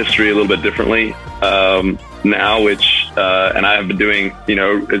do read history a little bit differently now, and I have been doing,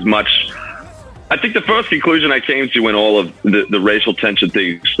 as much. I think the first conclusion I came to when all of the racial tension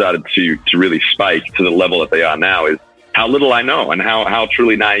things started to really spike to the level that they are now is how little I know and how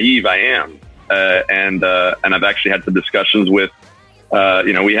truly naive I am. And I've actually had some discussions with,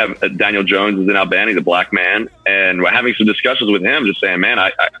 we have Daniel Jones is in Albany, the black man, and we're having some discussions with him, just saying, man,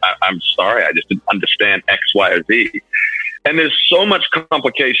 I'm sorry, I just didn't understand X, Y, or Z. And there's so much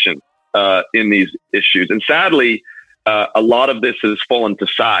complication in these issues. And sadly, a lot of this has fallen to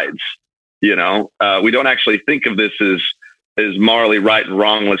sides. We don't actually think of this as morally right and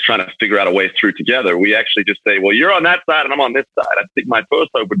wrong. Let's try to figure out a way through together. We actually just say, well, you're on that side and I'm on this side. I think my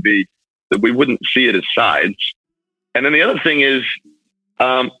first hope would be that we wouldn't see it as sides. And then the other thing is,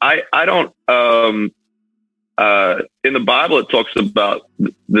 I don't, in the Bible, it talks about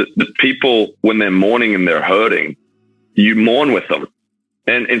the people when they're mourning and they're hurting, you mourn with them.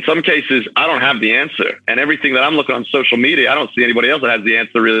 And in some cases, I don't have the answer. And everything that I'm looking on social media, I don't see anybody else that has the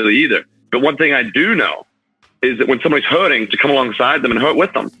answer really either. But one thing I do know is that when somebody's hurting, to come alongside them and hurt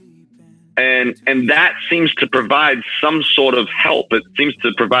with them. And that seems to provide some sort of help. It seems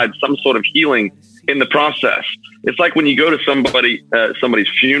to provide some sort of healing in the process. It's like when you go to somebody's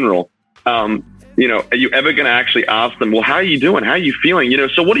funeral, are you ever going to actually ask them, well, how are you doing? How are you feeling?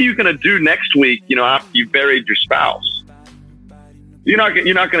 So what are you going to do next week, after you've buried your spouse? You're not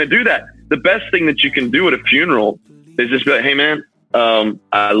going to do that. The best thing that you can do at a funeral is just be like, hey, man,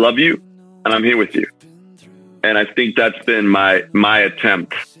 I love you and I'm here with you. And I think that's been my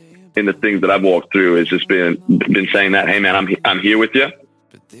attempt in the things that I've walked through is just been saying that, hey, man, I'm here with you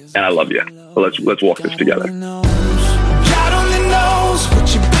and I love you. So let's walk this together. God only knows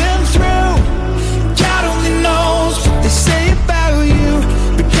what you've been through. God only knows what they say about you.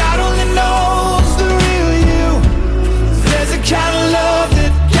 But God only knows the real you. There's a kind of love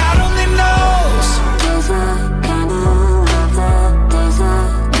that God only knows. There's a kind of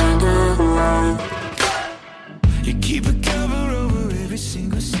love that you keep a cover over every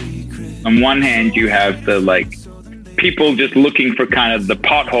single secret. On one hand, you have the people just looking for kind of the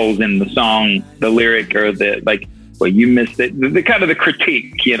potholes in the song, the lyric, or well, you missed it. The kind of the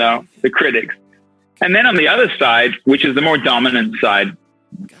critique, the critics. And then on the other side, which is the more dominant side,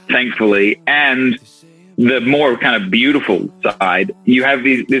 thankfully, and the more kind of beautiful side, you have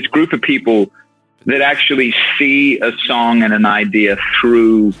this group of people that actually see a song and an idea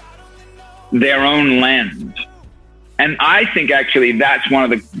through their own lens. And I think actually that's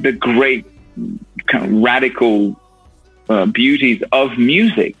one of the great kind of radical beauties of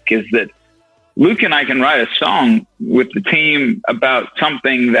music is that Luke and I can write a song with the team about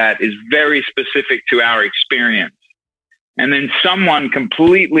something that is very specific to our experience. And then someone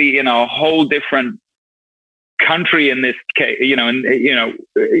completely in a whole different country in this case,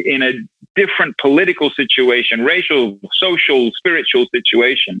 in a different political situation, racial, social, spiritual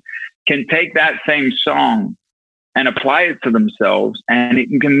situation, can take that same song and apply it to themselves, and it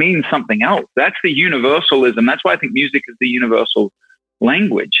can mean something else. That's the universalism. That's why I think music is the universal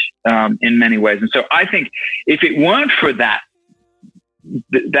language in many ways. And so I think if it weren't for that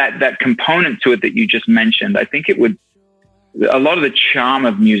component to it that you just mentioned, I think a lot of the charm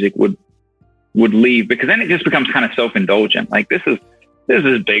of music would leave, because then it just becomes kind of self-indulgent. Like this is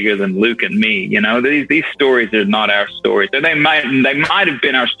bigger than Luke and me. These stories are not our stories. They might have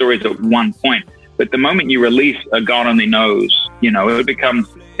been our stories at one point, but the moment you release a God Only Knows, it becomes,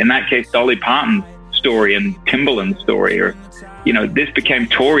 in that case, Dolly Parton's story and Timbaland's story, or, this became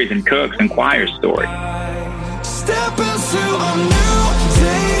Tory's and Kirk's and Choir's story. Step into a new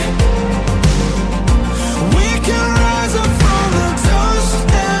day. We can rise up from the dust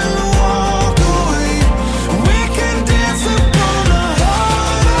and walk away. We can dance upon the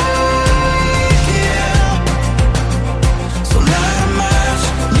heartache, yeah. So light a match,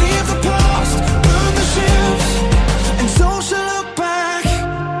 leave the past, burn the ships, and don't you look back.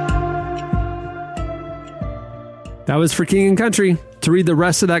 That was For King and Country. To read the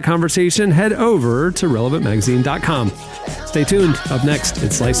rest of that conversation, head over to relevantmagazine.com. Stay tuned. Up next,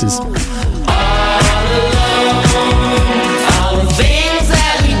 it Slices. All the things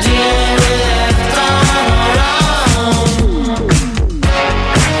that we do left on our own.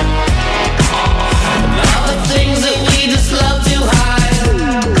 All the things that we just love to hide.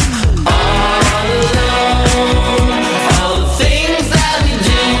 All alone. All the things that we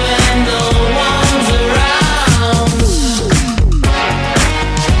do and no one's around.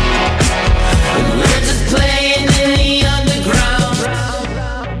 We're just playing in the underground.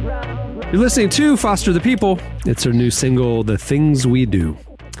 You're listening to Foster the People. It's their new single, The Things We Do.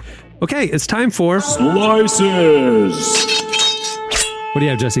 Okay, it's time for Slices. What do you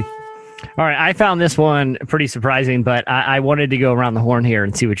have, Jesse? All right, I found this one pretty surprising, but I wanted to go around the horn here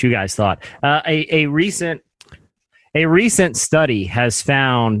and see what you guys thought. A recent study has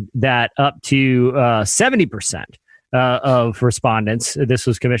found that up to 70% of respondents, this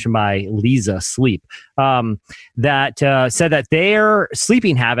was commissioned by Lisa Sleep, that said that their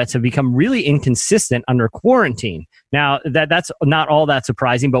sleeping habits have become really inconsistent under quarantine. Now, that's not all that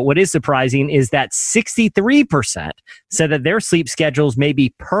surprising, but what is surprising is that 63% said that their sleep schedules may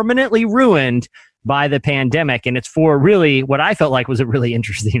be permanently ruined by the pandemic. And it's for really what I felt like was a really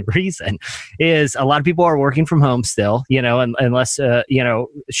interesting reason is a lot of people are working from home still, unless,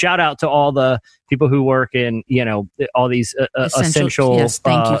 shout out to all the people who work in, all these essential yes,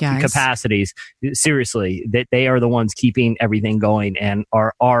 thank you guys. capacities. Seriously, that they are the ones keeping everything going and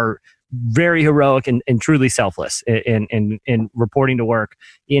are very heroic and truly selfless in reporting to work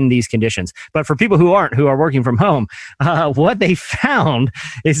in these conditions. But for people who are working from home, what they found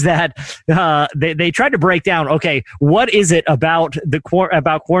is that they tried to break down, okay, what is it about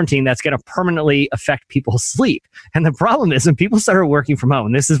about quarantine that's going to permanently affect people's sleep? And the problem is when people started working from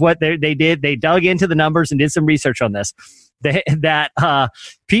home, this is what they did. They dug into the numbers and did some research on this, that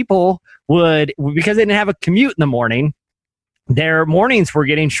people would, because they didn't have a commute in the morning, their mornings were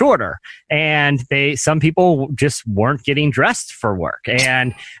getting shorter, and some people just weren't getting dressed for work.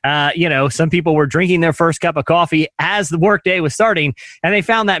 And, some people were drinking their first cup of coffee as the workday was starting. And they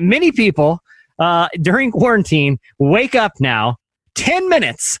found that many people during quarantine wake up now 10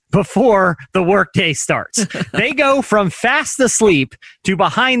 minutes before the workday starts. They go from fast asleep to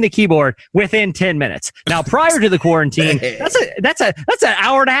behind the keyboard within 10 minutes. Now, prior to the quarantine, that's an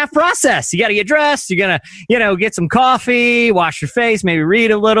hour and a half process. You got to get dressed. You're going to, get some coffee, wash your face, maybe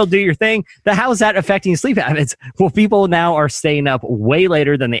read a little, do your thing. How is that affecting sleep habits? Well, people now are staying up way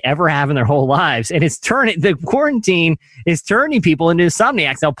later than they ever have in their whole lives. And the quarantine is turning people into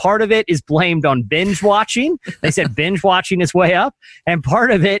insomniacs. Now, part of it is blamed on binge watching. They said binge watching is way up. And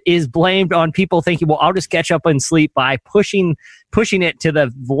part of it is blamed on people thinking, well, I'll just catch up on sleep by pushing it to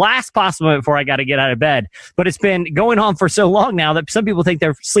the last possible moment before I got to get out of bed. But it's been going on for so long now that some people think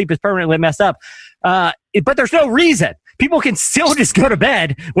their sleep is permanently messed up. But there's no reason. People can still just go to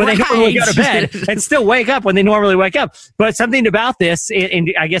bed when they normally go to bed and still wake up when they normally wake up. But something about this,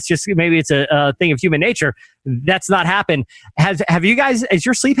 and I guess just maybe it's a thing of human nature, that's not happened. Have you guys, has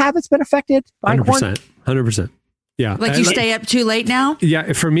your sleep habits been affected by 100%. Yeah. Like you stay up too late now?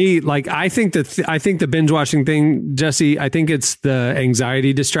 Yeah. For me, like, I think the binge watching thing, Jesse, I think it's the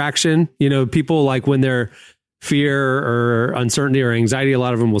anxiety distraction. People, like, when they're fear or uncertainty or anxiety, a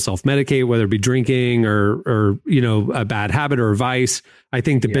lot of them will self-medicate, whether it be drinking or a bad habit or a vice. I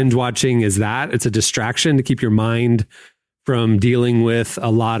think the binge watching is that. It's a distraction to keep your mind from dealing with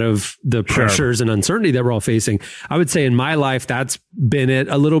a lot of the pressures and uncertainty that we're all facing. I would say in my life, that's been it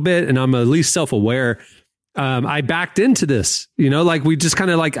a little bit. And I'm at least self-aware. I backed into this, like we just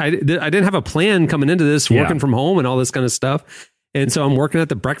kind of like, I didn't have a plan coming into this, working from home and all this kind of stuff. And so I'm working at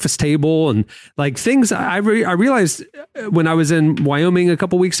the breakfast table and like things I realized when I was in Wyoming a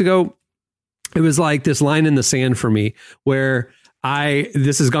couple weeks ago, it was like this line in the sand for me where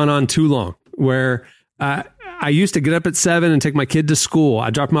this has gone on too long, where I used to get up at 7 and take my kid to school.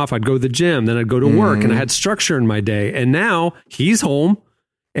 I'd drop him off. I'd go to the gym, then I'd go to work, and I had structure in my day. And now he's home,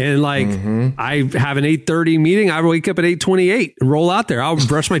 and like I have an 8:30 meeting. I wake up at 8:28 and roll out there. I'll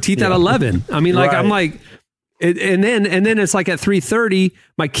brush my teeth at 11. I mean, like I'm like, and then it's like at 3:30,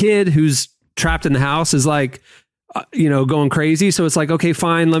 my kid who's trapped in the house is like, going crazy. So it's like, okay,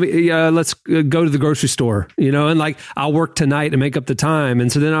 fine. Let's go to the grocery store, and like, I'll work tonight and make up the time. And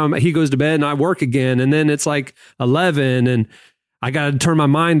so then he goes to bed and I work again. And then it's like 11 and I got to turn my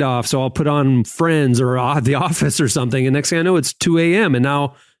mind off. So I'll put on Friends or The Office or something. And next thing I know, it's 2 a.m. And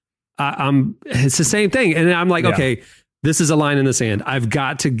now it's the same thing. And I'm like, okay, this is a line in the sand. I've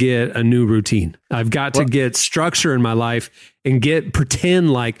got to get a new routine. I've got to get structure in my life and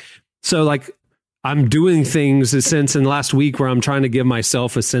pretend like, I'm doing things since in the last week where I'm trying to give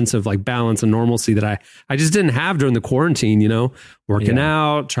myself a sense of like balance and normalcy that I just didn't have during the quarantine, working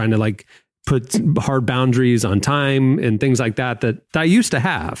out, trying to like put hard boundaries on time and things like that I used to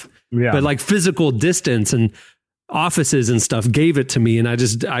have, but like physical distance and offices and stuff gave it to me. And I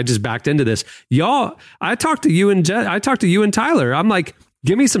just backed into this. Y'all, I talked to you and Tyler. I'm like,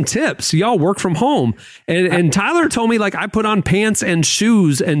 give me some tips. Y'all work from home. And Tyler told me like I put on pants and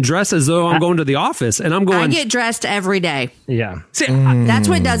shoes and dress as though I'm going to the office. And I'm going. I get dressed every day. Yeah. See, that's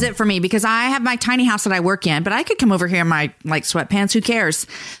what does it for me because I have my tiny house that I work in, but I could come over here in my like sweatpants. Who cares?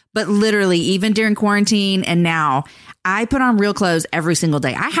 But literally, even during quarantine and now, I put on real clothes every single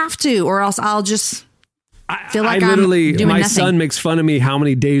day. I have to, or else I'll just feel like I'm doing my nothing. son makes fun of me how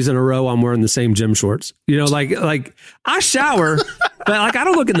many days in a row I'm wearing the same gym shorts. Like I shower, but like I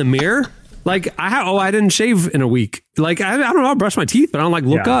don't look in the mirror. Like I didn't shave in a week. Like I don't know, I brush my teeth, but I don't like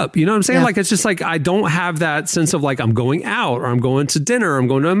look up. You know what I'm saying? Yeah. Like it's just like I don't have that sense of like I'm going out or I'm going to dinner or I'm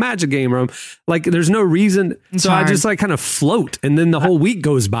going to a Magic game or I'm like there's no reason. It's hard. I just like kind of float and then the whole week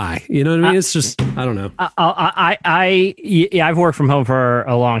goes by. You know what I mean? It's just I don't know. I've worked from home for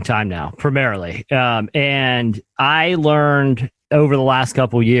a long time now, primarily, and I learned over the last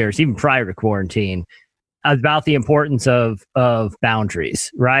couple of years, even prior to quarantine, about the importance of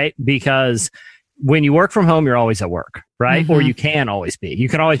boundaries, right? Because when you work from home, you're always at work, right? Or you can always be. You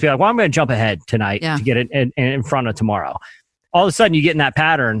can always be like, well, I'm going to jump ahead tonight to get it in front of tomorrow. All of a sudden, you get in that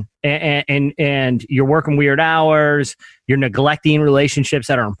pattern and you're working weird hours. You're neglecting relationships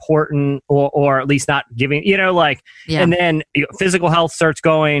that are important or at least not giving, and then physical health starts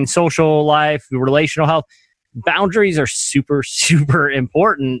going, social life, relational health. Boundaries are super, super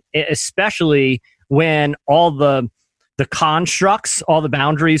important, especially when all the constructs, all the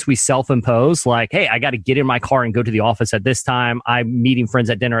boundaries we self-impose, like, hey, I got to get in my car and go to the office at this time. I'm meeting friends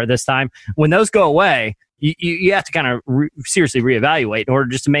at dinner at this time. When those go away, you have to kind of seriously reevaluate in order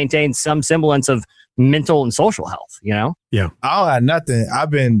just to maintain some semblance of mental and social health, Yeah. I don't have nothing. I've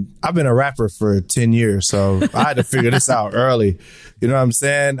been a rapper for 10 years, so I had to figure this out early. You know what I'm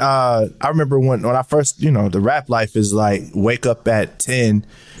saying? I remember when I first, the rap life is like wake up at 10,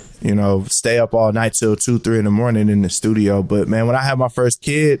 stay up all night till 2, 3 in the morning in the studio. But man, when I had my first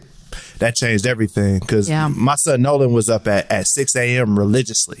kid, that changed everything because my son Nolan was up at 6 a.m.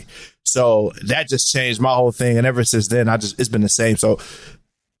 religiously. So that just changed my whole thing. And ever since then, it's been the same. So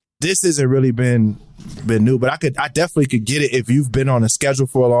this hasn't really been new, but I definitely could get it if you've been on a schedule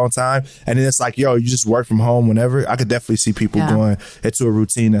for a long time. And then it's like, you just work from home whenever. I could definitely see people going into a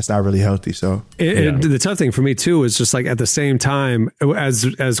routine that's not really healthy. So the tough thing for me too is just like at the same time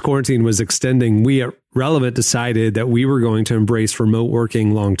as quarantine was extending, we at Relevant decided that we were going to embrace remote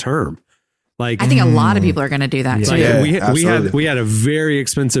working long term. Like I think a lot of people are going to do that too. Like we had a very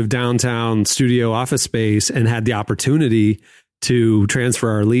expensive downtown studio office space and had the opportunity to transfer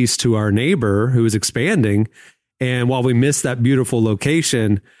our lease to our neighbor who was expanding. And while we missed that beautiful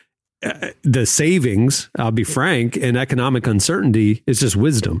location, the savings, I'll be frank, and economic uncertainty is just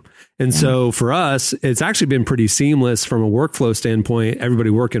wisdom. And so for us, it's actually been pretty seamless from a workflow standpoint, everybody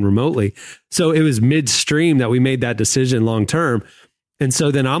working remotely. So it was midstream that we made that decision long term. And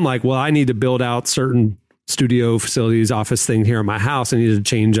so then I'm like, well, I need to build out certain studio facilities, office thing here at my house. I need to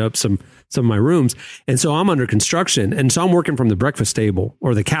change up some of my rooms. And so I'm under construction. And so I'm working from the breakfast table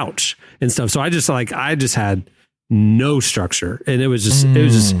or the couch and stuff. So I just had no structure. And it was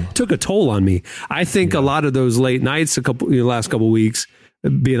just took a toll on me. I think a lot of those late nights, last couple of weeks,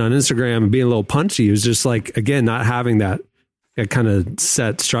 being on Instagram and being a little punchy, was just like, again, not having that kind of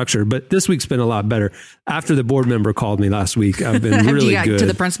set structure. But this week's been a lot better. After the board member called me last week, I've been really good. To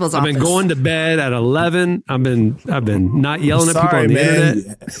the principal's I've office. been going to bed at 11. I've been not yelling at people on the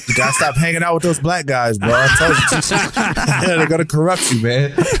internet. You gotta stop hanging out with those black guys, bro. I told you. They're gonna corrupt you,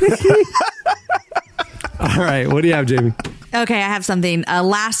 man. All right, what do you have, Jamie? Okay, I have something.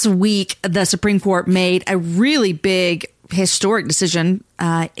 Last week, the Supreme Court made a really big historic decision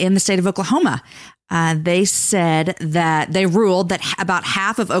in the state of Oklahoma. They said that they ruled that about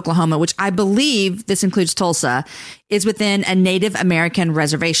half of Oklahoma, which I believe this includes Tulsa, is within a Native American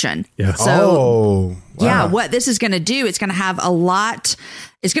reservation. Yeah. So, yeah, what this is going to do, it's going to have a lot.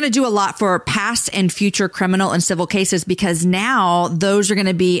 It's going to do a lot for past and future criminal and civil cases because now those are going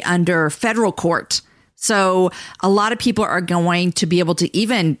to be under federal court. So a lot of people are going to be able to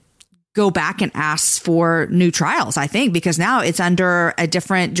even go back and ask for new trials, I think, because now it's under a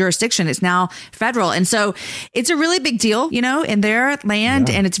different jurisdiction. It's now federal. And so it's a really big deal, in their land,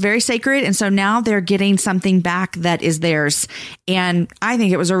 and it's very sacred. And so now they're getting something back that is theirs. And I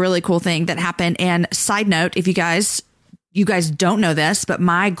think it was a really cool thing that happened. And side note, if you guys don't know this, but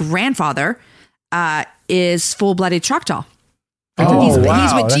my grandfather is full-blooded Choctaw. He's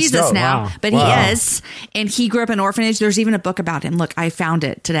with Jesus now, but he is, and he grew up in an orphanage. There's even a book about him. Look, I found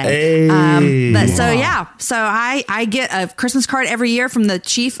it today. So I get a Christmas card every year from the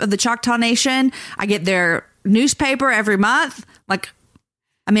chief of the Choctaw Nation. I get their newspaper every month. Like,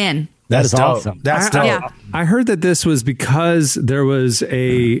 I'm in. That's awesome. That's dope. Yeah. I heard that this was because there was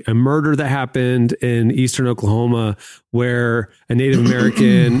a murder that happened in eastern Oklahoma where a Native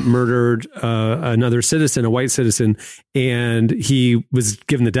American murdered another citizen, a white citizen, and he was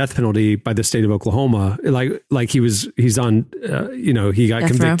given the death penalty by the state of Oklahoma. Like he's on, he got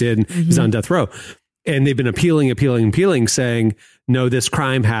convicted and he's on death row. And they've been appealing, saying, no, this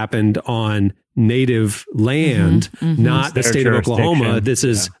crime happened on Native land, not the state of Oklahoma. This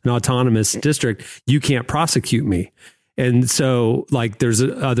is an autonomous district. You can't prosecute me. And so there's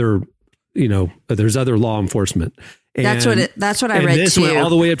other law enforcement. And that's what I read this too. went all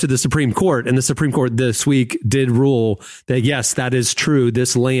the way up to the Supreme Court, and the Supreme Court this week did rule that yes, that is true.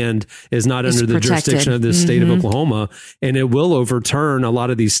 This land is not under the jurisdiction of the state of Oklahoma, and it will overturn a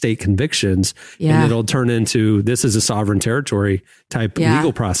lot of these state convictions, and it'll turn into this is a sovereign territory type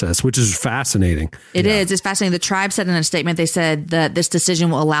legal process, which is fascinating. It is. It's fascinating. The tribe said in a statement, they said that this decision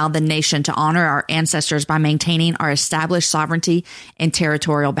will allow the nation to honor our ancestors by maintaining our established sovereignty and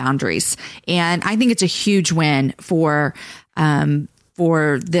territorial boundaries. And I think it's a huge win for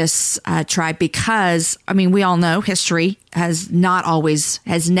this tribe because, we all know history has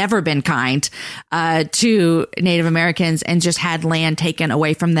never been kind to Native Americans and just had land taken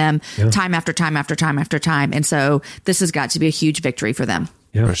away from them time after time after time after time. And so this has got to be a huge victory for them.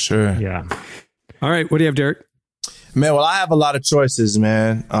 Yeah, for sure. Yeah. All right. What do you have, Derek? Man, well, I have a lot of choices,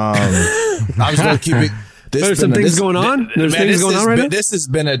 man. I was going to keep it. There's some things going on. There's things going on right now. This has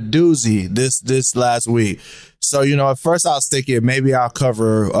been a doozy this last week. So, at first I was thinking maybe I'll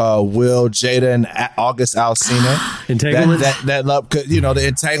cover Will, Jada, and August Alsina. Entanglements? The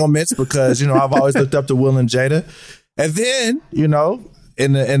entanglements, because, I've always looked up to Will and Jada. And then,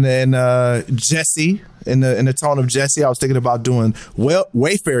 in Jesse, in the tone of Jesse, I was thinking about doing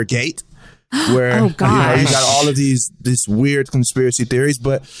Wayfair Gate. Where you got all of this weird conspiracy theories,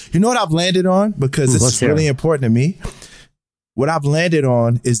 but you know what I've landed on, because this is really important to me. What I've landed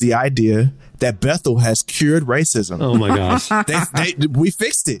on is the idea that Bethel has cured racism. Oh my gosh, we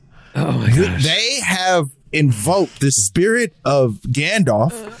fixed it. Oh my gosh, they have invoked the spirit of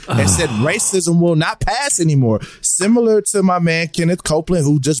Gandalf and said racism will not pass anymore. Similar to my man Kenneth Copeland,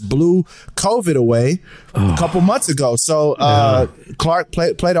 who just blew COVID away a couple months ago. So Clark,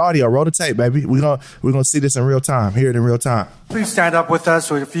 play the audio, roll the tape, baby. We're gonna see this in real time, hear it in real time. Please stand up with us.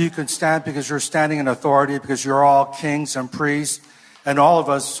 So if you can stand, because you're standing in authority, because you're all kings and priests, and all of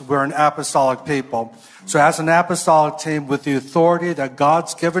us, we're an apostolic people. So as an apostolic team, with the authority that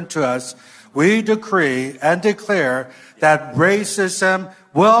God's given to us, we decree and declare that racism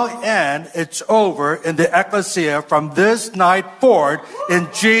will end. It's over in the ecclesia from this night forward in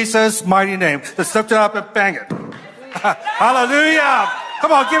Jesus' mighty name. Let's lift it up and bang it. Hallelujah.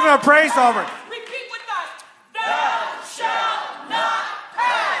 Come on, give him a praise over. Repeat with us. Thou shalt not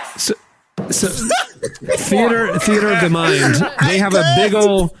pass. So theater of the mind. They have a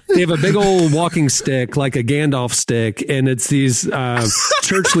big old walking stick, like a Gandalf stick, and it's these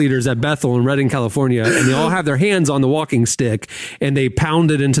church leaders at Bethel in Redding, California, and they all have their hands on the walking stick, and they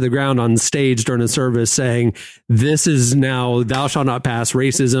pound it into the ground on stage during a service, saying, "This is now thou shalt not pass.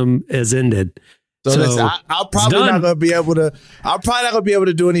 Racism has ended." So listen, I'm probably not gonna be able to. I'm probably not gonna be able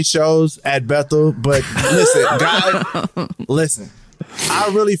to do any shows at Bethel. But listen, guys, listen.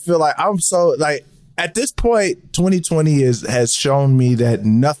 I really feel like I'm so like at this point, 2020 has shown me that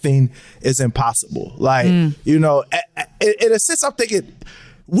nothing is impossible. Like you know, in a sense, I'm thinking.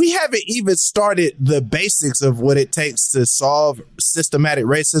 We haven't even started the basics of what it takes to solve systematic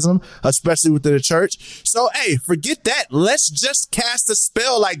racism, especially within the church. So, hey, forget that. Let's just cast a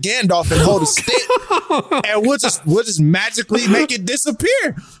spell like Gandalf and hold a stick, and we'll just magically make it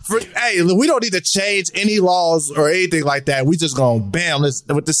disappear. Hey, we don't need to change any laws or anything like that. We just gonna bam with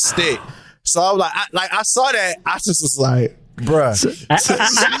the stick. So I'm like, I saw that. I just was like. Bruh.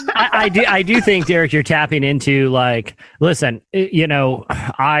 I do think, Derek, you're tapping into like, listen, you know,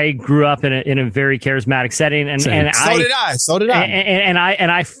 I grew up in a very charismatic setting, and so did I.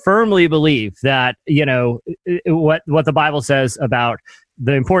 And I firmly believe that, you know, what the Bible says about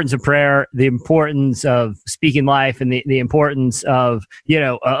the importance of prayer, the importance of speaking life, and the importance of, you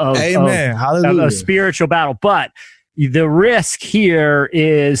know, Amen. Hallelujah. Of spiritual battle, but. The risk here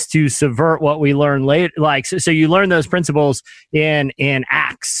is to subvert what we learn later. Like, so you learn those principles in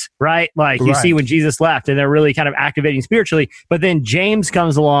Acts, right? Like you see when Jesus left and they're really kind of activating spiritually, but then James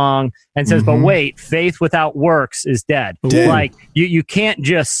comes along and says, but wait, faith without works is dead. Like you can't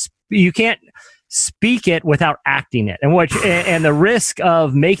speak it without acting it. And the risk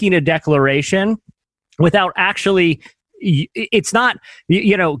of making a declaration without actually it's not,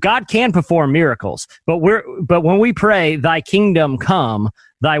 you know, God can perform miracles, but when we pray, thy kingdom come,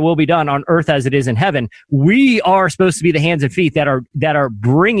 thy will be done on earth as it is in heaven, we are supposed to be the hands and feet that are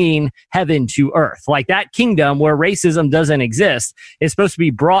bringing heaven to earth. Like that kingdom where racism doesn't exist is supposed to be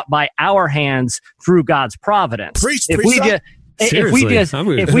brought by our hands through God's providence. If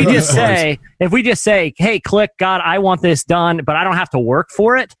we just say, hey, click, God, I want this done, but I don't have to work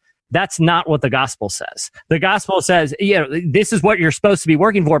for it. That's not what the gospel says. The gospel says, you know, this is what you're supposed to be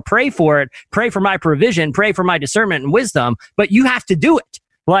working for. Pray for it. Pray for my provision. Pray for my discernment and wisdom. But you have to do it.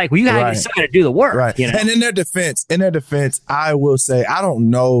 Like, you have to do the work. Right. You know? And in their defense, I will say, I don't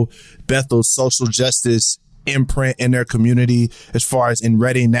know Bethel's social justice imprint in their community as far as in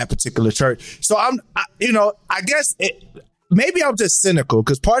Reading, that particular church. So I guess maybe I'm just cynical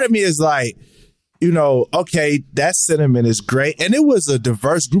because part of me is like, you know, okay, that sentiment is great. And it was a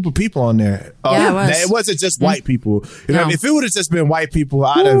diverse group of people on there. It wasn't just white people. You know, if it would have just been white people,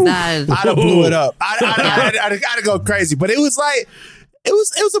 I'd have blew it up. I'd go crazy. But it was like, it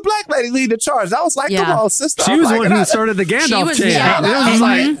was a black lady leading the charge. I was like, come on, sister. She was the one who started the Gandalf chant. It was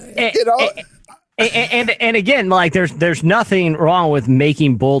like, you know. And again, like there's nothing wrong with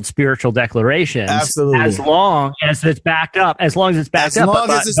making bold spiritual declarations. Absolutely. As long as it's backed up. As long as it's backed up.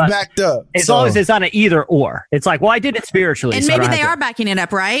 As long as it's not an either or. It's like, well, I did it spiritually. And maybe they are backing it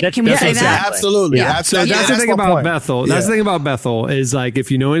up, right? Can we say that? Absolutely. Yeah. Absolutely. So that's the thing about Bethel. That's the thing about Bethel is like,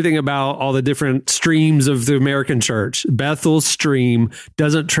 if you know anything about all the different streams of the American church, Bethel's stream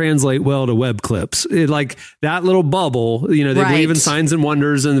doesn't translate well to web clips. Like that little bubble, you know, they believe in signs and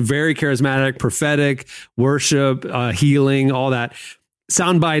wonders and very charismatic, prophetic, worship, healing, all that.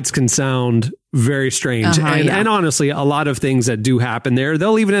 Sound bites can sound very strange. And honestly, a lot of things that do happen there,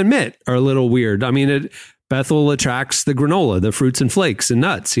 they'll even admit are a little weird. I mean, Bethel attracts the granola, the fruits and flakes and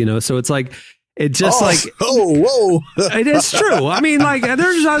nuts, you know, so it's like, it just it is true. I mean, like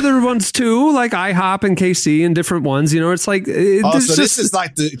there's other ones too, like IHOP and KC and different ones, you know, it's like, this is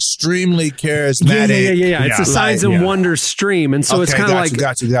like the extremely charismatic. Yeah. It's a signs and wonders stream. And so it's kind of like,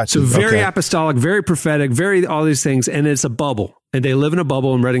 got you. So very apostolic, very prophetic, very all these things. And it's a bubble and they live in a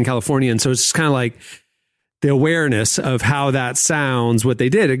bubble in Redding, California. And so it's just kind of like the awareness of how that sounds, what they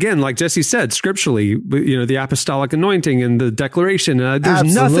did. Again, like Jesse said, scripturally, you know, the apostolic anointing and the declaration,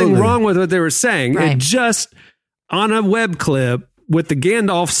 there's nothing wrong with what they were saying. It just, on a web clip with the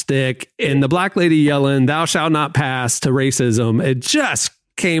Gandalf stick and the black lady yelling, thou shalt not pass to racism, it just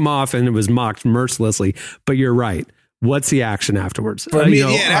came off and it was mocked mercilessly. But you're right. What's the action afterwards? For me,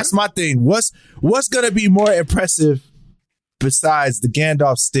 that's my thing. What's going to be more impressive besides the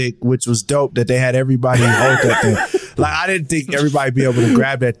Gandalf stick, which was dope that they had everybody hold that thing. Like, I didn't think everybody be able to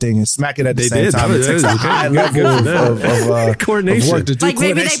grab that thing and smack it at the same time. It takes a high level of coordination. Of work to do. Like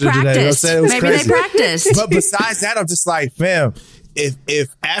maybe they practiced. Maybe they practiced. But besides that, I'm just like, fam,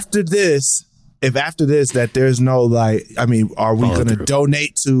 if after this, if after this that there's no are we going to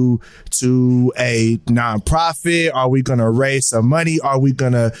donate to a nonprofit? Are we going to raise some money? Are we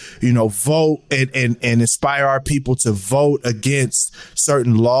going to, vote and inspire our people to vote against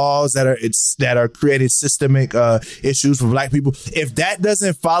certain laws that are creating systemic issues for Black people? If that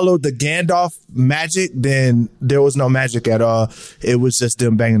doesn't follow the Gandalf magic, then there was no magic at all. It was just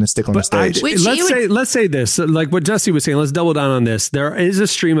them banging the stick on the stage. Let's say this, like what Jesse was saying. Let's double down on this. There is a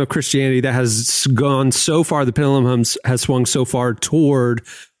stream of Christianity that has gone so far. The pendulum has swung so far toward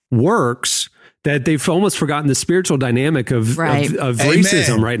works that they've almost forgotten the spiritual dynamic of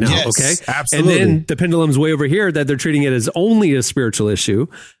racism right now. Yes, okay, absolutely. And then the pendulum's way over here that they're treating it as only a spiritual issue.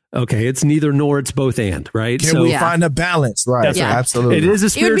 Okay, it's neither nor, it's both and, right? Can we find a balance? Right. That's right. Absolutely. It is a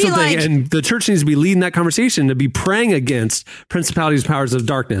spiritual thing, and the church needs to be leading that conversation, to be praying against principalities, powers of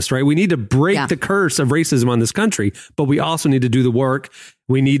darkness, right? We need to break the curse of racism on this country, but we also need to do the work.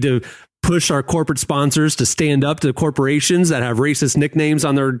 We need to push our corporate sponsors to stand up to corporations that have racist nicknames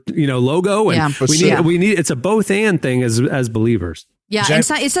on their logo, and we need it's a both and thing as believers. Yeah, and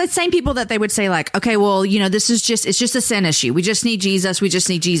so it's the same people that they would say like, okay, well, it's just a sin issue. We just need Jesus. We just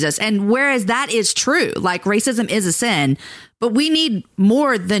need Jesus. And whereas that is true, like racism is a sin, but we need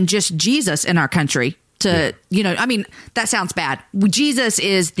more than just Jesus in our country to, that sounds bad. Jesus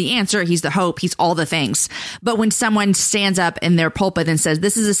is the answer. He's the hope. He's all the things. But when someone stands up in their pulpit and says,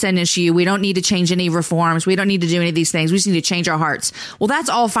 this is a sin issue, we don't need to change any reforms. We don't need to do any of these things. We just need to change our hearts. Well, that's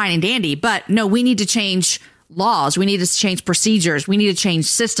all fine and dandy. But no, we need to change laws. We need to change procedures. We need to change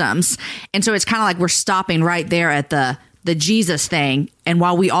systems. And so it's kind of like we're stopping right there at the Jesus thing. And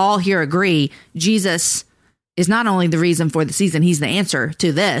while we all here agree, Jesus is not only the reason for the season, he's the answer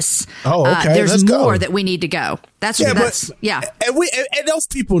to this. Oh, okay. There's more that we need to go. And those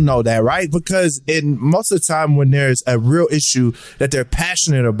people know that, right? Because in most of the time when there's a real issue that they're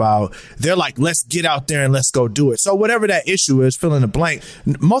passionate about, they're like, let's get out there and let's go do it. So whatever that issue is, fill in the blank.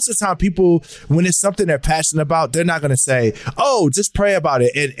 Most of the time people, when it's something they're passionate about, they're not going to say, oh, just pray about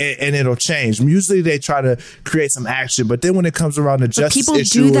it and it'll change. Usually they try to create some action, but then when it comes around the justice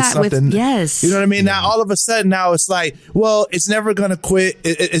issue or something, yes. You know what I mean? Now all of a sudden now it's like, well, it's never going to quit.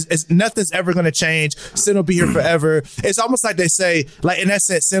 It's nothing's ever going to change. Sin will be here forever. It's almost like they say, like in that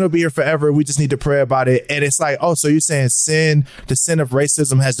sense, sin will be here forever. We just need to pray about it. And it's like, oh, so you're saying the sin of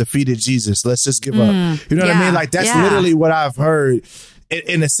racism has defeated Jesus. Let's just give up. You know what I mean? Like that's literally what I've heard.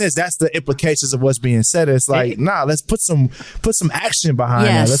 In a sense, that's the implications of what's being said. It's like, let's put some action behind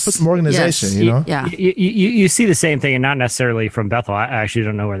that. Let's put some organization, You see the same thing, and not necessarily from Bethel. I actually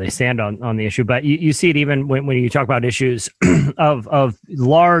don't know where they stand on the issue, but you see it even when you talk about issues of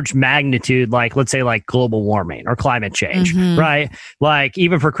large magnitude, like let's say like global warming or climate change, right? Like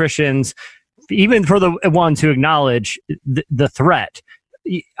even for Christians, even for the ones who acknowledge the threat,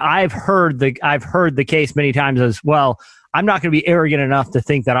 I've heard the case many times as well. I'm not going to be arrogant enough to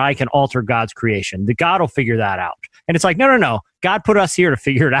think that I can alter God's creation. That God will figure that out. And it's like, no. God put us here to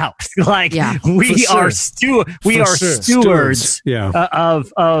figure it out. We are stewards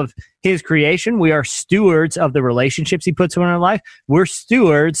of his creation. We are stewards of the relationships he puts in our life. We're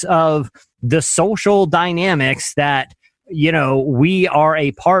stewards of the social dynamics that we are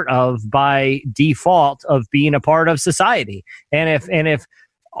a part of by default of being a part of society. And if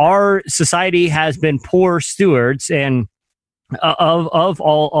our society has been poor stewards and of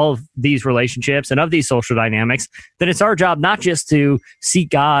all of these relationships and of these social dynamics, then it's our job not just to seek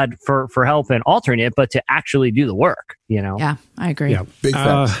God for help in altering it, but to actually do the work. Yeah, I agree. Yeah, big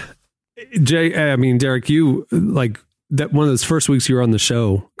facts. Derek, you like that one of those first weeks you were on the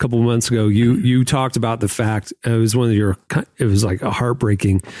show a couple of months ago. You talked about the fact it was it was like a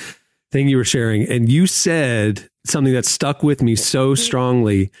heartbreaking thing you were sharing, and you said something that stuck with me so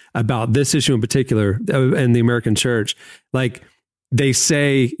strongly about this issue in particular and the American church. Like they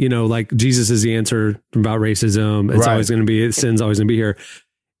say, like Jesus is the answer about racism. It's always going to be, sin's always going to be here.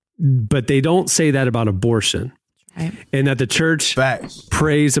 But they don't say that about abortion. Right. And that the church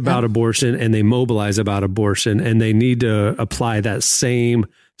prays about abortion and they mobilize about abortion, and they need to apply that same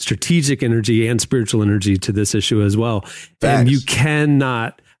strategic energy and spiritual energy to this issue as well. And you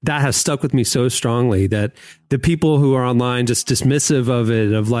cannot... That has stuck with me so strongly, that the people who are online just dismissive of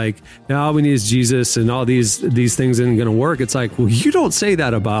it, of like, all we need is Jesus and all these things isn't going to work. It's like, well, you don't say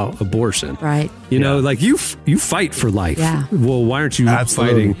that about abortion, right? Like you fight for life. Yeah. Well, why aren't you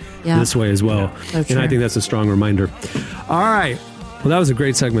fighting this way as well? Yeah. And I think that's a strong reminder. All right. Well, that was a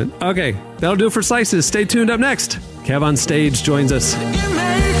great segment. Okay, that'll do it for Slices. Stay tuned. Up next, Kev on stage joins us. You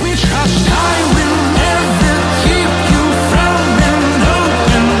make me trust I will never keep you from an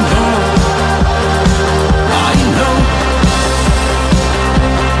open door. I know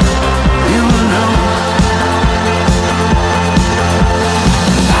you will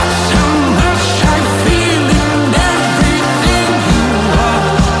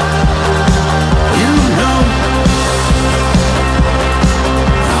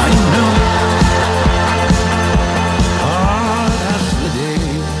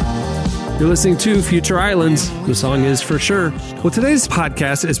You're listening to Future Islands. The song is For Sure. Well, today's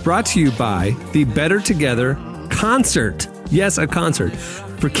podcast is brought to you by the Better Together concert. Yes, a concert.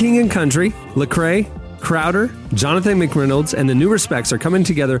 For King and Country, Lecrae, Crowder, Jonathan McReynolds, and the New Respects are coming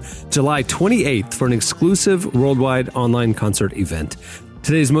together July 28th for an exclusive worldwide online concert event.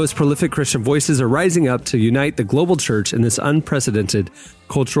 Today's most prolific Christian voices are rising up to unite the global church in this unprecedented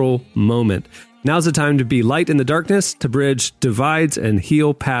cultural moment. Now's the time to be light in the darkness, to bridge divides and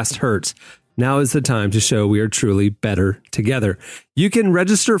heal past hurts. Now is the time to show we are truly better together. You can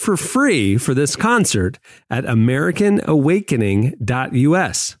register for free for this concert at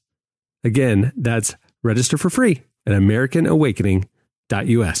AmericanAwakening.us. Again, that's register for free at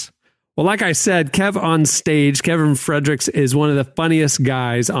AmericanAwakening.us. Well, like I said, Kev on Stage, Kevin Fredericks is one of the funniest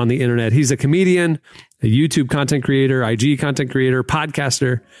guys on the internet. He's a comedian, a YouTube content creator, IG content creator,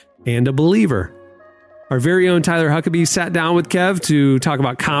 podcaster, and a believer. Our very own Tyler Huckabee sat down with Kev to talk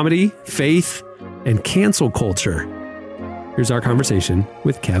about comedy, faith, and cancel culture. Here's our conversation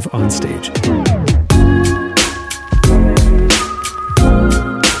with Kev on Stage.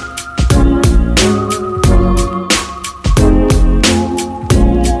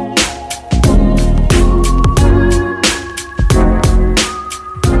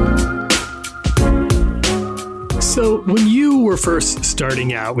 So when you were first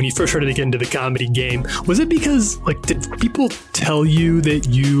starting out, when you first started to get into the comedy game, was it because, like, did people tell you that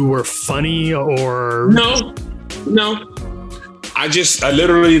you were funny or? No. I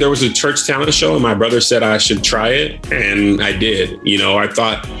literally, there was a church talent show and my brother said I should try it. And I did. I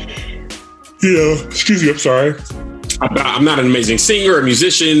thought, excuse me, I'm sorry. I'm not an amazing singer or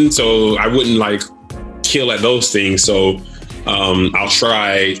musician, so I wouldn't kill at those things. So I'll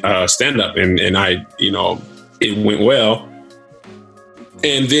try stand up and I, it went well.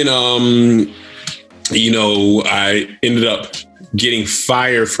 And then, I ended up getting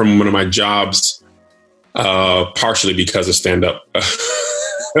fired from one of my jobs, partially because of stand-up.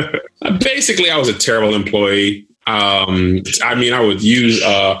 Basically, I was a terrible employee. I would use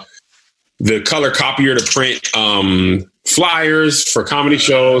the color copier to print flyers for comedy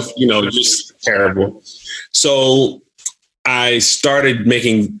shows, just terrible. So I started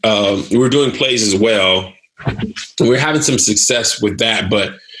making, we were doing plays as well. We were having some success with that,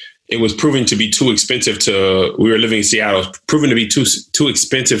 but it was proving to be too expensive we were living in Seattle, it was proving to be too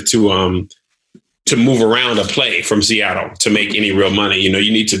expensive to move around a play from Seattle to make any real money. You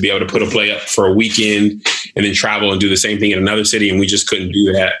need to be able to put a play up for a weekend and then travel and do the same thing in another city. And we just couldn't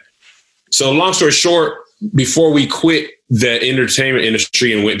do that. So long story short, before we quit the entertainment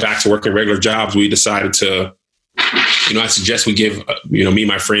industry and went back to working regular jobs, we decided to, I suggest we give, me,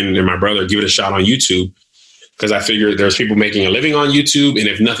 my friend and my brother, give it a shot on YouTube. Because I figured there's people making a living on YouTube. And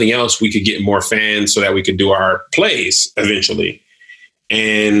if nothing else, we could get more fans so that we could do our plays eventually.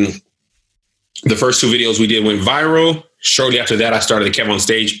 And the first two videos we did went viral. Shortly after that, I started the Kev on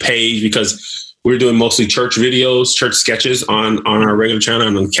Stage page because we were doing mostly church videos, church sketches on our regular channel.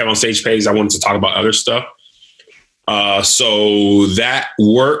 And on the Kev on Stage page, I wanted to talk about other stuff. So that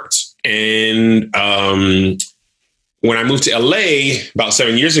worked. And when I moved to LA about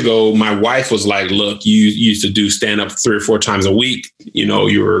 7 years ago, my wife was like, look, you used to do stand up 3 or 4 times a week.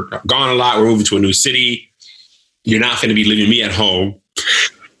 You were gone a lot. We're moving to a new city. You're not going to be leaving me at home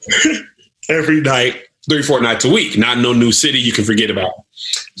every night, 3 or 4 nights a week. Not no new city you can forget about.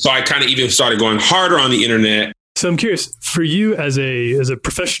 So I kind of even started going harder on the internet. So I'm curious, for you as a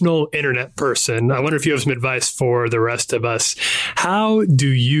professional internet person, I wonder if you have some advice for the rest of us. How do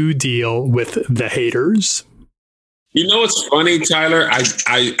you deal with the haters? What's funny, Tyler?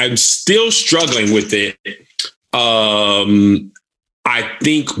 I'm still struggling with it. I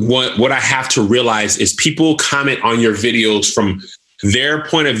think what I have to realize is people comment on your videos from their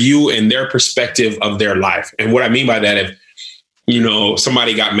point of view and their perspective of their life. And what I mean by that, if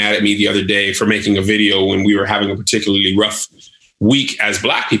somebody got mad at me the other day for making a video when we were having a particularly rough week as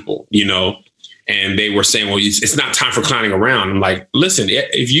Black people, and they were saying, well, it's not time for clowning around. I'm like, listen,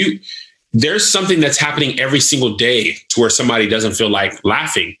 there's something that's happening every single day to where somebody doesn't feel like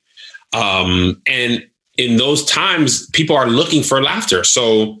laughing. And in those times, people are looking for laughter.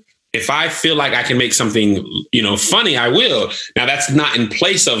 So if I feel like I can make something, funny, I will. Now, that's not in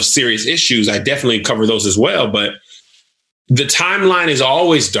place of serious issues. I definitely cover those as well. But the timeline is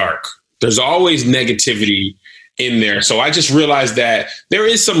always dark. There's always negativity in there. So I just realized that there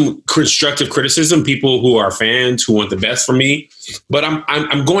is some constructive criticism, people who are fans who want the best for me, but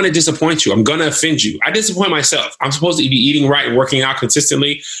I'm going to disappoint you. I'm going to offend you. I disappoint myself. I'm supposed to be eating right and working out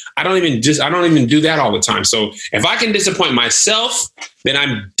consistently. I don't even do that all the time. So if I can disappoint myself, then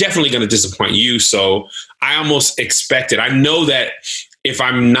I'm definitely going to disappoint you. So I almost expect it. I know that if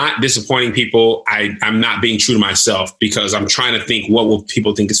I'm not disappointing people, I'm not being true to myself, because I'm trying to think, what will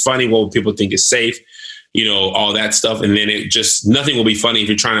people think is funny? What will people think is safe? All that stuff. And then nothing will be funny if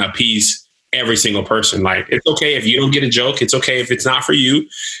you're trying to appease every single person. Like, it's okay if you don't get a joke. It's okay if it's not for you.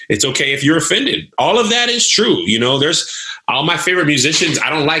 It's okay if you're offended. All of that is true. There's all my favorite musicians. I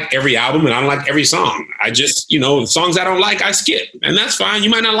don't like every album and I don't like every song. I just, songs I don't like, I skip. And that's fine. You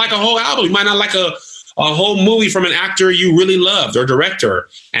might not like a whole album. You might not like a whole movie from an actor you really loved or director.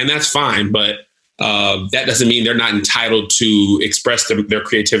 And that's fine. But that doesn't mean they're not entitled to express their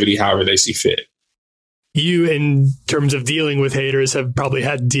creativity however they see fit. You, in terms of dealing with haters, have probably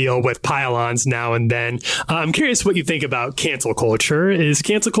had to deal with pile-ons now and then. I'm curious what you think about cancel culture. Is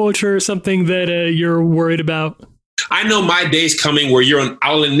cancel culture something that you're worried about? I know my day's coming where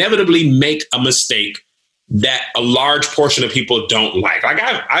I'll inevitably make a mistake that a large portion of people don't like. Like,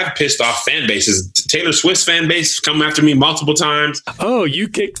 I've pissed off fan bases. Taylor Swift's fan base come after me multiple times. Oh, you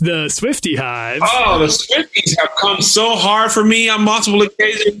kicked the Swiftie hive. Oh, the Swifties have come so hard for me on multiple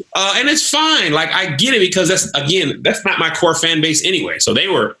occasions. And it's fine. Like, I get it, because that's not my core fan base anyway. So they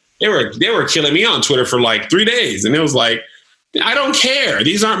were killing me on Twitter for like 3 days. And it was like, I don't care.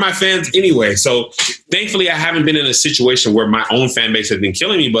 These aren't my fans anyway. So thankfully, I haven't been in a situation where my own fan base has been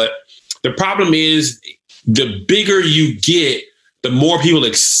killing me. But the problem is, the bigger you get, the more people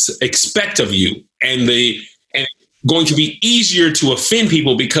expect of you, and going to be easier to offend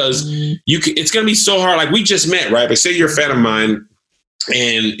people, because it's going to be so hard. Like, we just met, right? But say you're a fan of mine,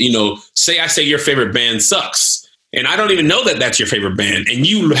 and say I say your favorite band sucks, and I don't even know that that's your favorite band, and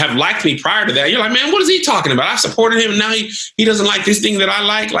you have liked me prior to that. You're like, man, what is he talking about? I supported him, and now he doesn't like this thing that I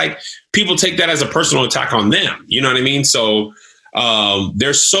like. Like, people take that as a personal attack on them. You know what I mean? So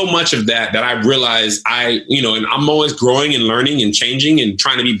there's so much of that I realize and I'm always growing and learning and changing and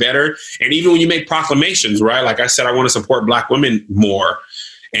trying to be better. And even when you make proclamations, right? Like I said, I want to support Black women more.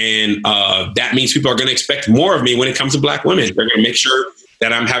 And that means people are going to expect more of me when it comes to Black women. They're going to make sure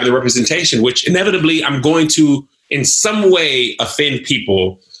that I'm having the representation, which inevitably I'm going to in some way offend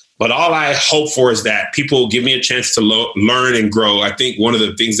people. But all I hope for is that people give me a chance to learn and grow. I think one of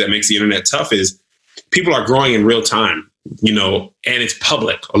the things that makes the internet tough is people are growing in real time. And it's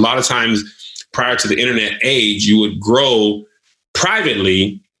public. A lot of times prior to the internet age, you would grow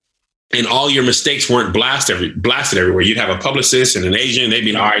privately and all your mistakes weren't blasted everywhere. You'd have a publicist and an agent. They'd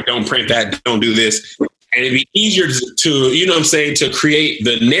be like, all right, don't print that. Don't do this. And it'd be easier to create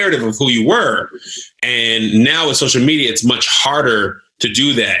the narrative of who you were. And now with social media, it's much harder to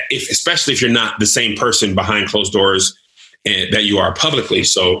do that, especially if you're not the same person behind closed doors that you are publicly.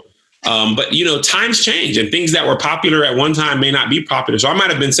 So, but times change, and things that were popular at one time may not be popular. So I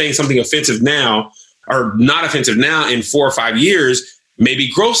might have been saying something offensive now or not offensive now in 4 or 5 years, maybe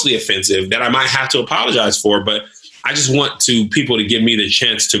grossly offensive, that I might have to apologize for. But I just want people to give me the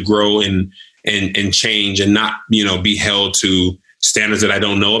chance to grow and change, and not, be held to standards that I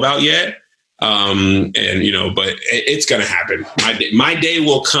don't know about yet. But it's going to happen. My day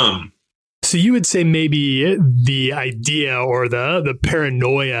will come. So you would say maybe the idea or the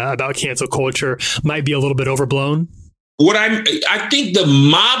paranoia about cancel culture might be a little bit overblown? I think the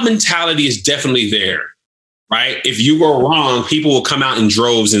mob mentality is definitely there, right? If you go wrong, people will come out in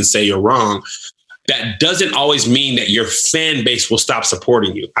droves and say you're wrong. That doesn't always mean that your fan base will stop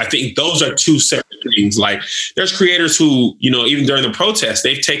supporting you. I think those are two separate things. Like, there's creators who, even during the protest,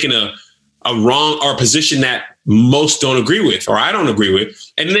 they've taken a wrong or a position that most don't agree with, or I don't agree with,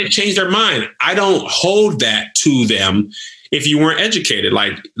 and then they change their mind. I don't hold that to them if you weren't educated.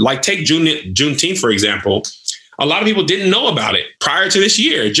 Like take Juneteenth, for example. A lot of people didn't know about it prior to this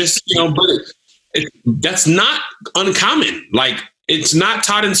year. But that's not uncommon. Like, it's not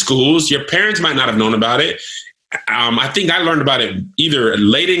taught in schools. Your parents might not have known about it. I think I learned about it either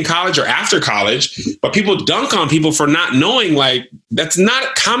late in college or after college, but people dunk on people for not knowing. Like, that's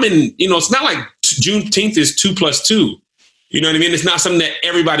not common. It's not like Juneteenth is 2 + 2. You know what I mean? It's not something that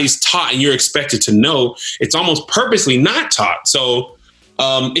everybody's taught and you're expected to know. It's almost purposely not taught. So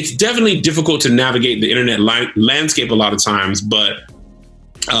it's definitely difficult to navigate the internet landscape a lot of times, but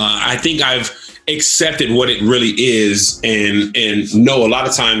I think I've accepted what it really is, and know a lot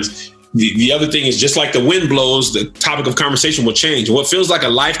of times. The other thing is, just like the wind blows, the topic of conversation will change. What feels like a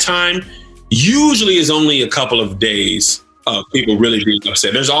lifetime usually is only a couple of days of people really being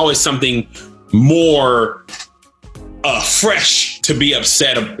upset. There's always something more fresh to be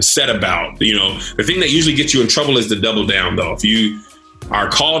upset about. The thing that usually gets you in trouble is the double down, though. If you are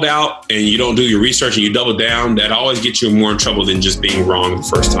called out and you don't do your research and you double down, that always gets you more in trouble than just being wrong the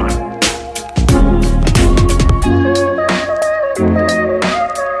first time.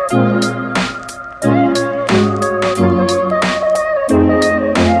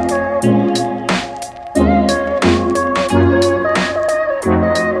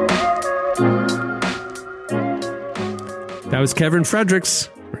 was Kevin Fredericks,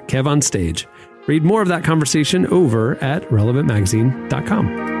 or Kev on Stage. Read more of that conversation over at relevantmagazine.com.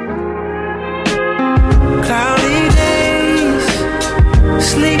 Cloudy days,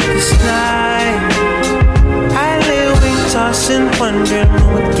 sleepless night. I lay awake tossing, wondering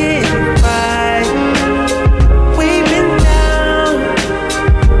what would get by. We've been down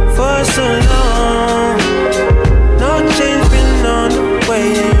for so long. No change been on the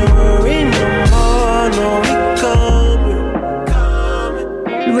way. Ain't worry no more. No, we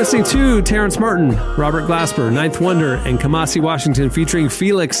coming. You're listening to Terrence Martin, Robert Glasper, Ninth Wonder, and Kamasi Washington featuring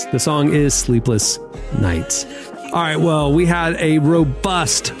Felix. The song is Sleepless Nights. All right, well, we had a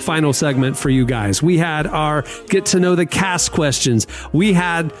robust final segment for you guys. We had our get to know the cast questions. We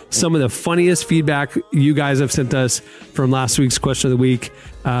had some of the funniest feedback you guys have sent us from last week's question of the week.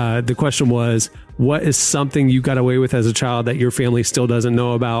 The question was, what is something you got away with as a child that your family still doesn't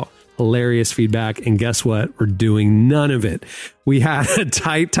know about? Hilarious feedback. And guess what? We're doing none of it. We had a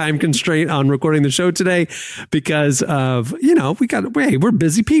tight time constraint on recording the show today because of, we're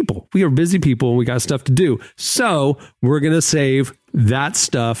busy people. We are busy people and we got stuff to do. So we're going to save that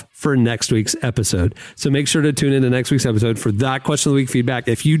stuff for next week's episode. So make sure to tune in to next week's episode for that question of the week feedback.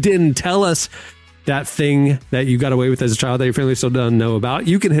 If you didn't tell us that thing that you got away with as a child that your family still doesn't know about,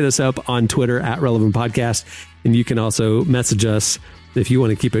 you can hit us up on Twitter at Relevant Podcast. And you can also message us. If you want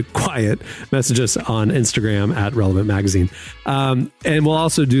to keep it quiet, message us on Instagram at Relevant Magazine. And we'll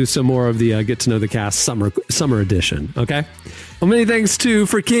also do some more of the Get to Know the Cast summer edition. Okay. Well, many thanks to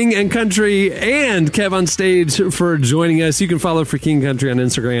For King and Country and Kev on Stage for joining us. You can follow For King Country on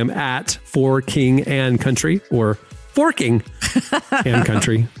Instagram at For King and Country, or Forking and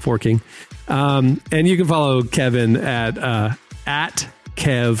Country, Forking. And you can follow Kevin at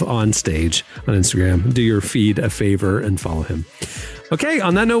Kev on Stage on Instagram. Do your feed a favor and follow him. Okay,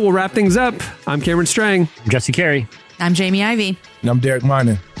 on that note, we'll wrap things up. I'm Cameron Strang. I'm Jesse Carey. I'm Jamie Ivey. And I'm Derek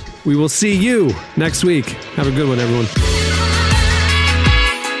Martin. We will see you next week. Have a good one, everyone.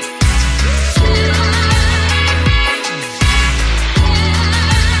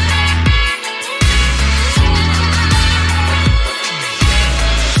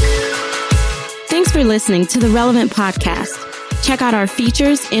 Thanks for listening to the Relevant Podcast. Check out our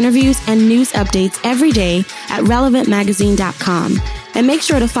features, interviews, and news updates every day at relevantmagazine.com. And make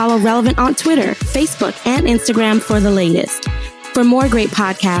sure to follow Relevant on Twitter, Facebook, and Instagram for the latest. For more great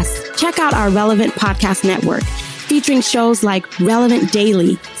podcasts, check out our Relevant Podcast Network, featuring shows like Relevant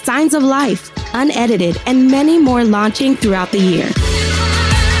Daily, Signs of Life, Unedited, and many more launching throughout the year.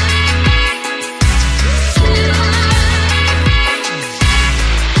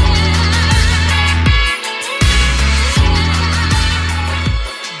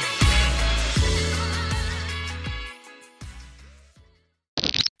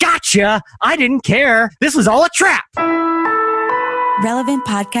 Gotcha! I didn't care. This was all a trap. Relevant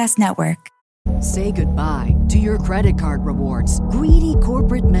Podcast Network. Say goodbye to your credit card rewards. Greedy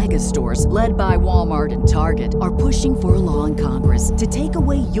corporate mega stores, led by Walmart and Target, are pushing for a law in Congress to take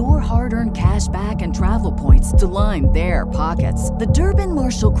away your hard-earned cash back and travel points to line their pockets. The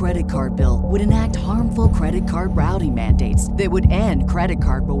Durbin-Marshall credit card bill would enact harmful credit card routing mandates that would end credit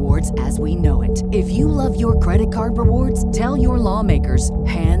card rewards as we know it. If you love your credit card rewards, tell your lawmakers,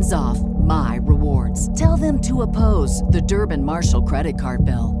 hands off my rewards. Tell them to oppose the Durbin-Marshall credit card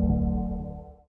bill.